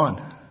 and it was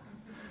gone.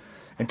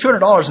 And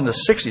 $200 in the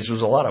 60s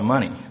was a lot of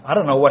money. I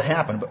don't know what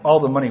happened, but all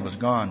the money was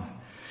gone.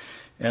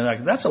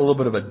 And that's a little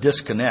bit of a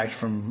disconnect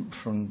from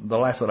the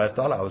life that I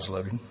thought I was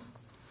living.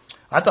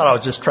 I thought I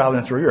was just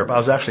traveling through Europe. I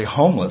was actually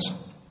homeless.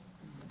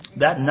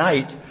 That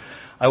night,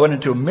 I went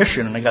into a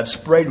mission and I got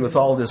sprayed with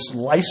all this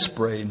lice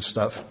spray and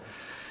stuff.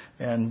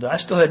 And I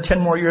still had 10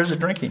 more years of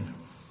drinking.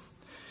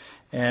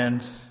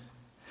 And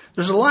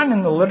there's a line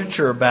in the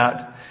literature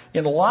about,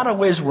 in a lot of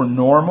ways we're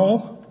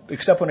normal,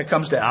 except when it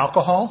comes to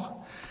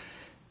alcohol.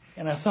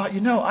 And I thought,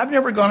 I've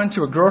never gone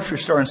into a grocery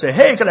store and say,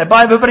 hey, can I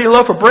buy everybody a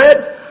loaf of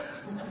bread?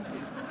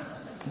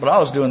 But I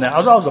was doing that. I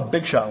was always a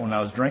big shot when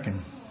I was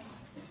drinking.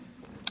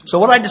 So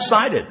what I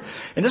decided,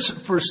 and this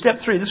for step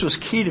 3, this was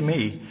key to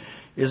me,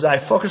 is I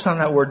focused on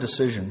that word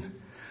decision.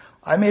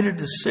 I made a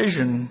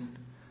decision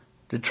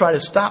to try to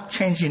stop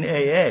changing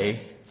AA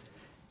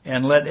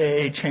and let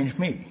AA change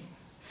me.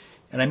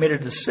 And I made a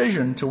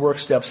decision to work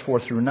steps 4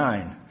 through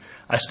 9.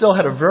 I still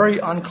had a very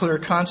unclear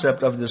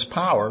concept of this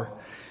power,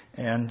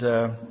 and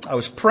I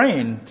was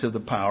praying to the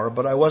power,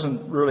 but I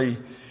wasn't really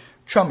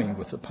chumming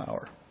with the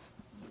power.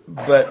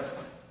 But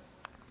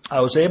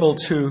I was able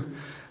to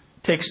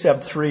take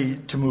step 3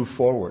 to move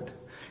forward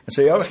and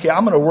say, okay,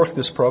 I'm going to work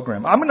this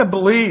program. I'm going to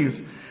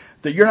believe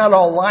that you're not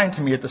all lying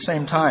to me at the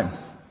same time,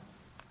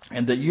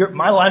 and that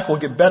my life will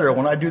get better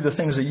when I do the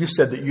things that you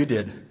said that you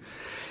did.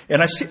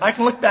 And I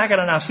can look back at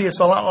it and I see it's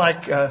a lot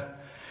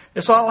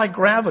like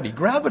gravity.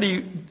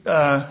 Gravity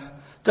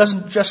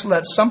doesn't just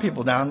let some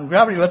people down.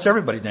 Gravity lets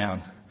everybody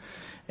down.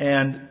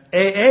 And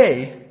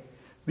AA,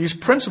 these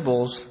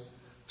principles,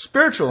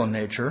 spiritual in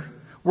nature,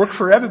 work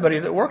for everybody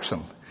that works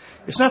them.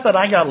 It's not that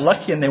I got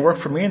lucky and they work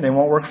for me and they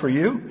won't work for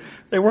you.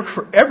 They work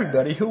for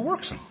everybody who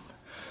works them.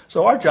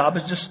 So our job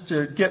is just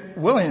to get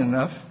willing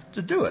enough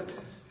to do it.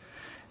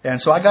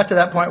 And so I got to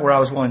that point where I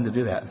was willing to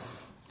do that.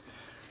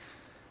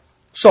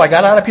 So I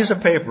got out a piece of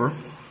paper,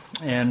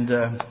 and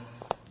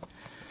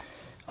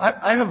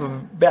I have a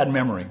bad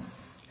memory.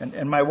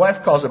 And my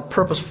wife calls it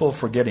purposeful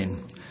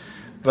forgetting.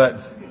 But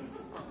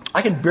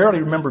I can barely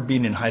remember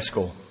being in high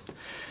school.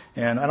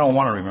 And I don't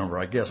want to remember,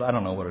 I guess. I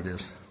don't know what it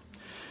is.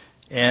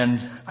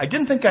 And I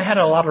didn't think I had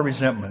a lot of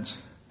resentments.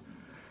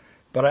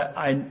 But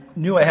I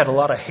knew I had a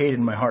lot of hate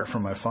in my heart for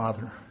my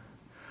father.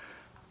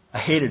 I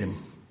hated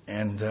him.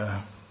 And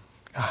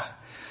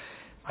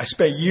I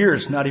spent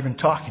years not even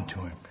talking to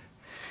him.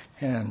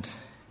 And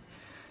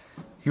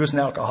he was an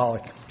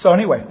alcoholic. So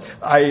anyway,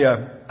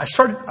 I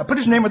put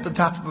his name at the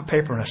top of a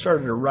paper and I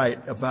started to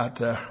write about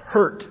the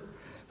hurt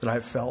that I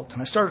felt.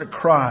 And I started to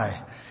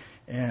cry.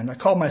 And I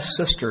called my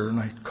sister and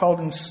I called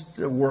in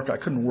to work. I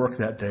couldn't work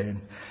that day.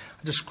 And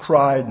I just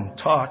cried and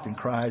talked and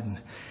cried.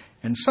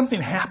 And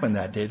something happened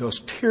that day.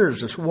 Those tears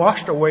just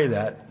washed away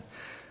that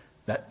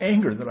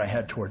anger that I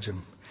had towards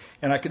him.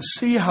 And I could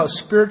see how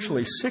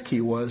spiritually sick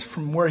he was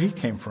from where he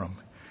came from.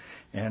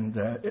 And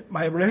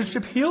my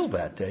relationship healed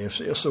that day.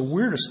 It's the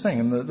weirdest thing,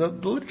 and the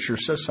literature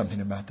says something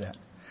about that.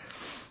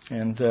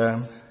 And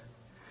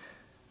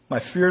my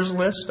fears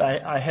list,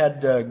 I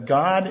had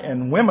God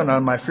and women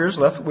on my fears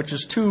list, which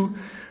is two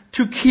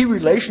key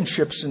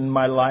relationships in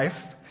my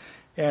life.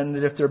 And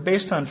that if they're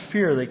based on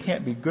fear, they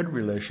can't be good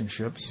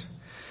relationships.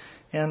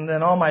 And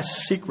then all my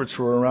secrets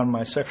were around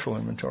my sexual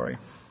inventory.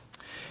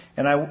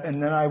 And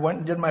then I went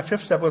and did my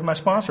 5th step with my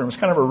sponsor. It was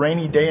kind of a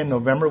rainy day in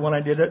November when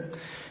I did it.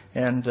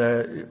 And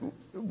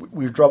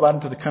we drove out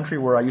into the country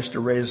where I used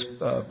to raise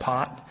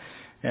pot.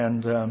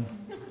 And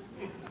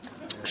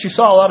she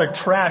saw a lot of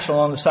trash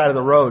along the side of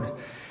the road.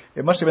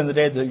 It must have been the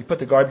day that you put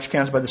the garbage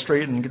cans by the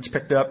street and it gets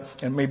picked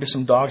up. And maybe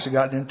some dogs had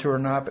gotten into it or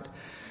not. But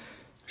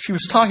she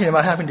was talking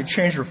about having to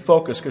change her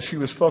focus because she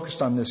was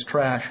focused on this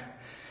trash.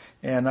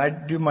 And I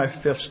do my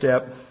 5th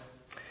step.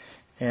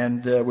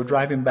 And we're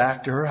driving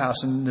back to her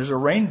house, and there's a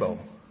rainbow.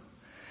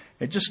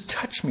 It just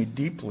touched me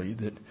deeply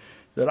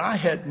that I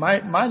had,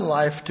 my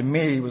life to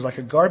me was like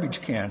a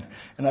garbage can,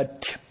 and I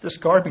tipped this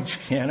garbage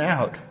can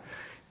out,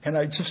 and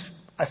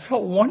I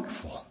felt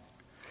wonderful.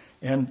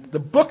 And the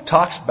book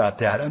talks about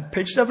that. On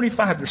page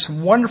 75, there's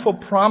some wonderful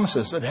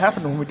promises that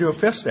happen when we do a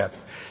 5th step.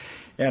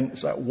 And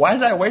so why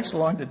did I wait so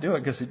long to do it?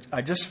 Because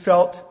I just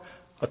felt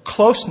a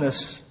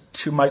closeness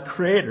to my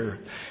Creator,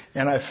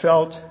 and I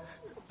felt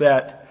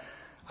that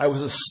I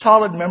was a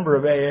solid member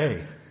of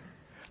AA.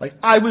 Like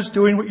I was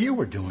doing what you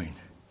were doing.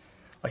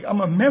 Like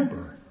I'm a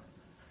member.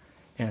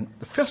 And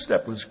the 5th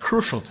step was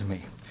crucial to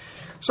me.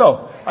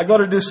 So I go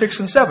to do 6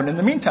 and 7. In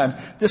the meantime,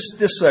 this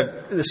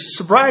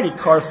sobriety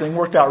car thing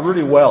worked out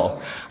really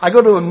well. I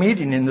go to a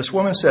meeting and this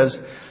woman says,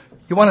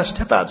 "You want to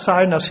step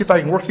outside and I'll see if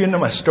I can work you into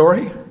my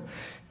story?"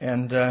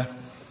 And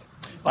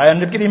I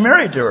ended up getting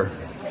married to her.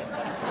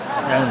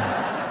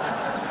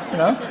 And, you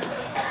know.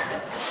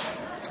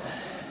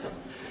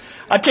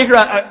 I'd take her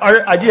out.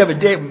 Our idea of a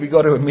date would be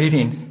go to a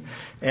meeting,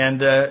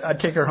 and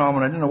I'd take her home,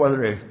 and I didn't know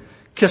whether to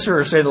kiss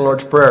her or say the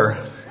Lord's Prayer,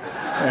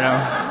 you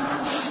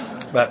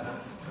know. But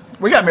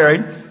we got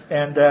married,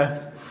 and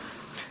I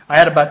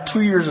had about 2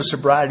 years of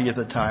sobriety at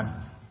the time,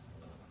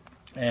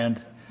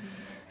 and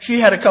she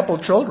had a couple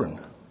of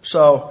children.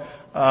 So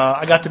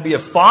I got to be a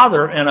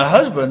father and a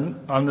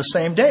husband on the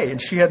same day,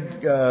 and she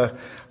had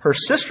her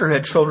sister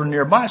had children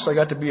nearby, so I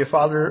got to be a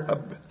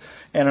father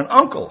and an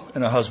uncle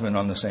and a husband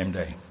on the same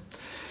day.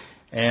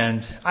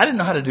 And I didn't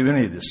know how to do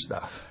any of this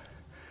stuff.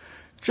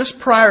 Just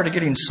prior to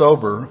getting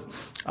sober,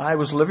 I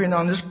was living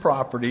on this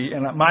property,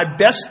 and my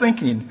best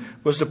thinking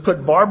was to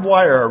put barbed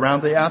wire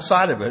around the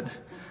outside of it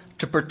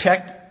to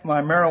protect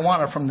my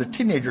marijuana from the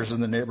teenagers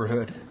in the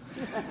neighborhood.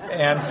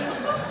 And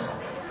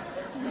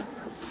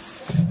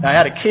I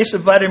had a case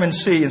of vitamin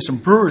C and some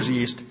brewer's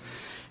yeast,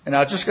 and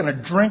I was just going to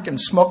drink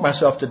and smoke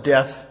myself to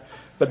death,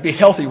 but be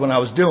healthy when I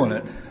was doing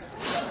it.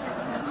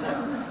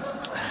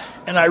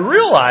 And I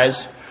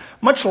realized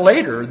much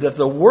later that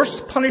the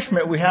worst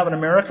punishment we have in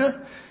America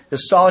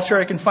is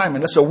solitary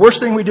confinement. That's the worst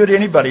thing we do to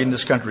anybody in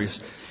this country.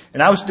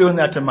 And I was doing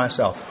that to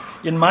myself.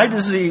 In my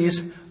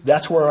disease,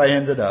 that's where I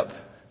ended up.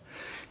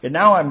 And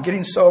now I'm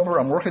getting sober,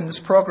 I'm working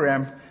this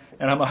program,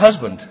 and I'm a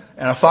husband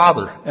and a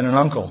father and an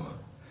uncle.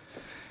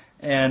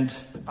 And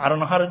I don't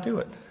know how to do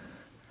it.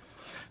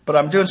 But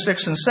I'm doing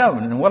 6 and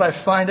 7. And what I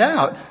find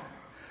out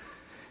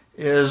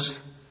is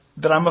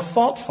that I'm a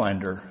fault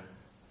finder.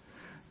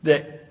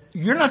 That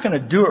you're not going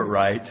to do it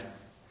right.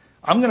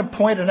 I'm going to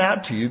point it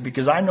out to you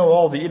because I know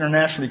all the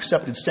internationally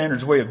accepted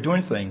standards way of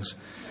doing things.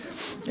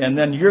 And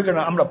then I'm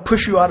going to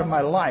push you out of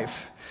my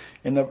life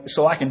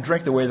so I can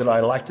drink the way that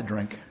I like to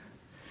drink.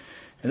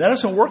 And that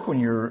doesn't work when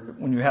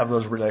you have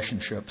those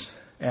relationships.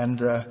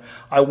 And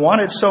I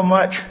wanted so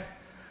much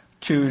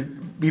to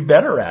be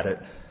better at it.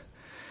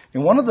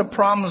 And one of the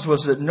problems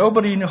was that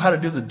nobody knew how to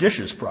do the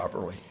dishes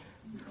properly.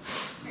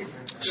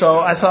 So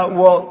I thought,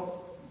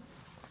 well,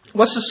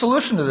 what's the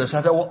solution to this?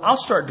 I thought, well, I'll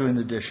start doing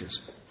the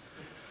dishes.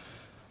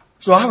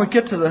 So I would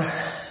get to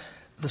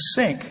the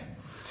sink,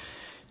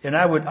 and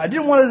I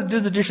didn't want to do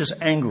the dishes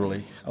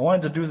angrily. I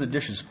wanted to do the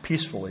dishes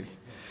peacefully.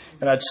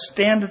 And I'd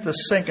stand at the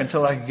sink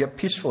until I could get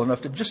peaceful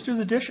enough to just do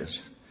the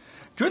dishes.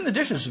 Doing the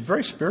dishes is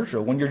very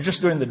spiritual when you're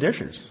just doing the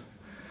dishes.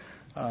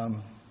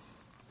 And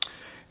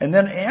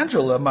then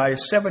Angela,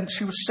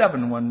 she was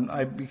 7 when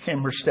I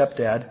became her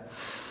stepdad.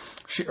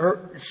 She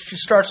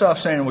starts off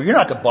saying, "Well, you're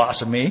not the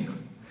boss of me."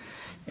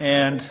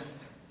 And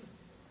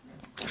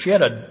she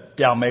had a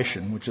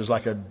Dalmatian, which is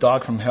like a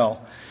dog from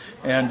hell,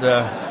 and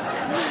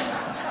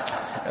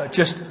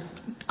just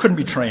couldn't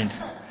be trained.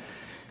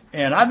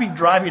 And I'd be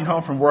driving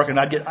home from work, and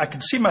I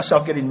could see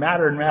myself getting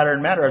madder and madder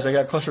and madder as I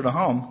got closer to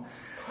home,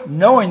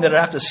 knowing that I'd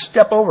have to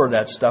step over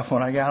that stuff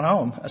when I got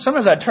home.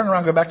 Sometimes I'd turn around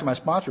and go back to my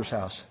sponsor's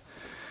house,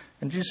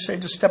 and just say,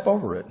 just step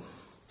over it.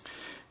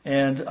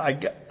 And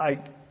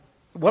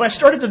what I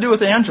started to do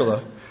with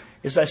Angela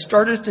is I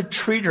started to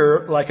treat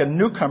her like a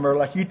newcomer,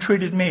 like you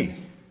treated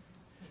me.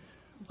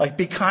 Like,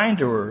 be kind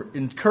to her,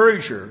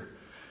 encourage her.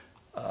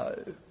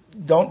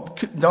 Don't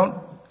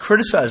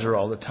criticize her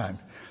all the time.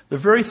 The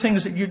very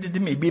things that you did to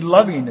me, be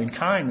loving and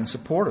kind and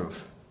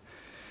supportive.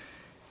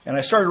 And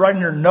I started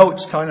writing her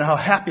notes telling her how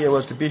happy I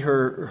was to be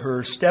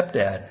her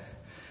stepdad.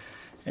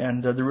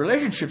 And the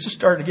relationship just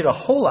started to get a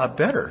whole lot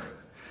better.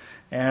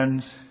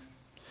 And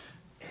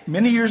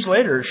many years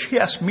later, she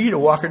asked me to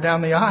walk her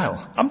down the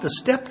aisle. I'm the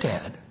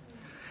stepdad.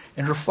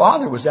 And her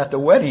father was at the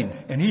wedding,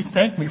 and he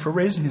thanked me for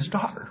raising his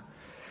daughter.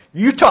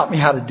 You taught me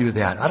how to do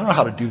that. I don't know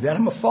how to do that.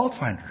 I'm a fault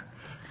finder.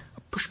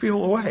 I push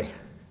people away.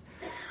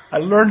 I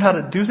learned how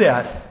to do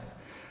that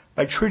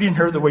by treating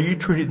her the way you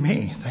treated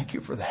me. Thank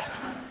you for that.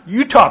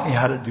 You taught me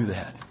how to do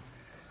that.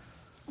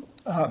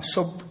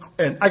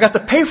 And I got to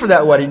pay for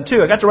that wedding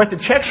too. I got to write the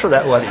checks for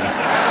that wedding.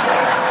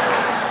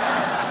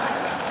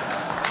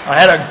 I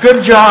had a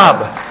good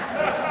job,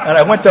 and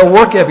I went to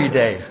work every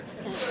day.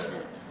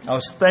 I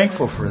was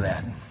thankful for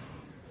that.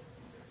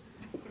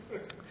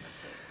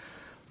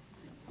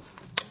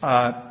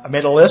 I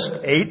made a list,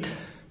 8.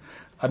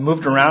 I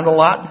moved around a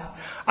lot.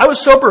 I was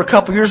sober a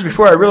couple years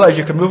before I realized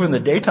you could move in the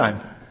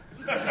daytime.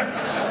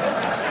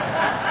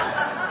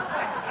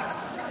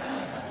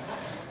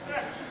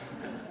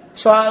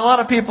 So a lot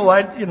of people,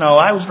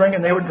 I was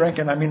drinking, they were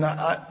drinking. I mean,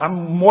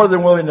 I'm more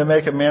than willing to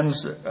make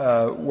amends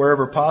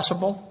wherever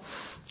possible.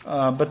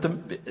 But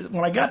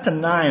when I got to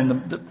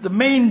 9, the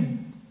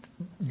main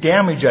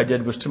damage I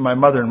did was to my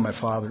mother and my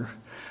father.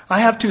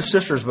 I have 2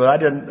 sisters, but I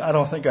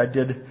don't think I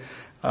did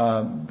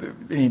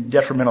any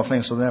detrimental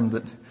things to them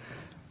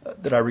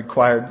that I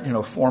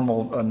required,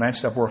 formal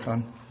 9-step work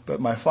on. But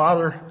my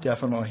father,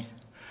 definitely.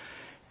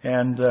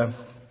 And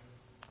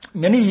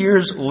many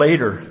years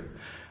later,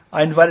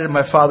 I invited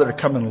my father to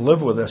come and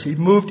live with us. He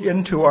moved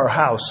into our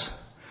house,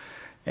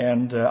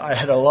 and I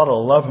had a lot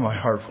of love in my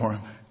heart for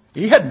him.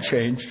 He hadn't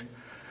changed,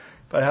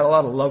 but I had a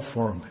lot of love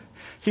for him.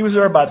 He was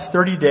there about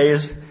 30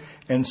 days,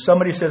 and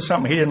somebody said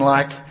something he didn't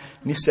like,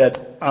 and he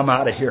said, I'm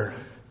out of here.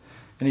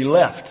 And he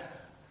left.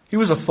 He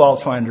was a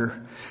fault finder.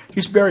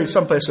 He's buried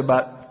someplace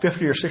about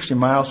 50 or 60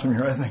 miles from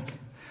here, I think.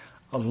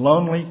 A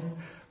lonely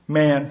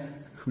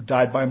man who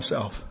died by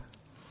himself.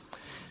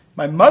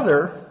 My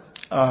mother,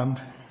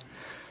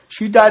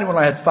 she died when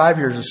I had 5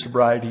 years of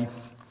sobriety,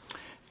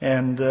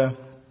 and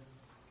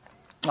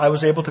I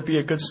was able to be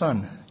a good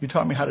son. You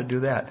taught me how to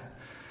do that.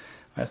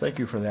 I thank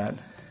you for that.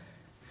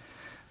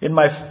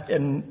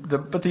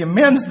 But the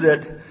amends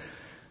that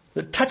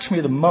touched me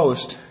the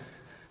most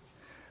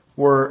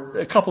were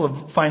a couple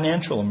of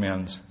financial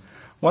amends.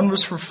 One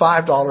was for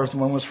 $5 and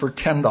one was for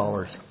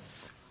 $10.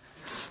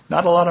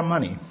 Not a lot of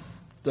money.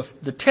 The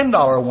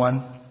 $10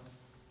 one,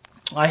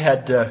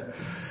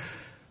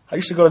 I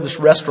used to go to this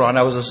restaurant.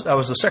 I was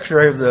the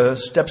secretary of the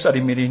step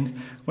study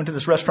meeting. Went to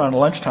this restaurant at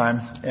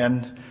lunchtime,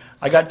 and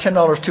I got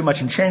 $10 too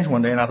much in change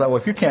one day. And I thought, well,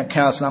 if you can't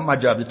count, it's not my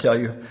job to tell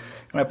you.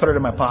 And I put it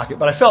in my pocket.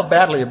 But I felt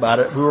badly about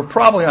it. We were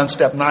probably on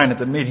step 9 at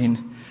the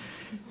meeting.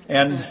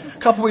 And a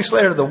couple weeks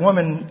later, the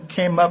woman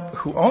came up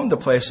who owned the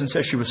place and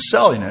said she was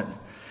selling it.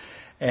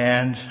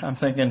 And I'm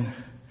thinking,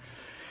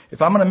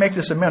 if I'm going to make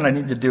this amend, I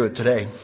need to do it today.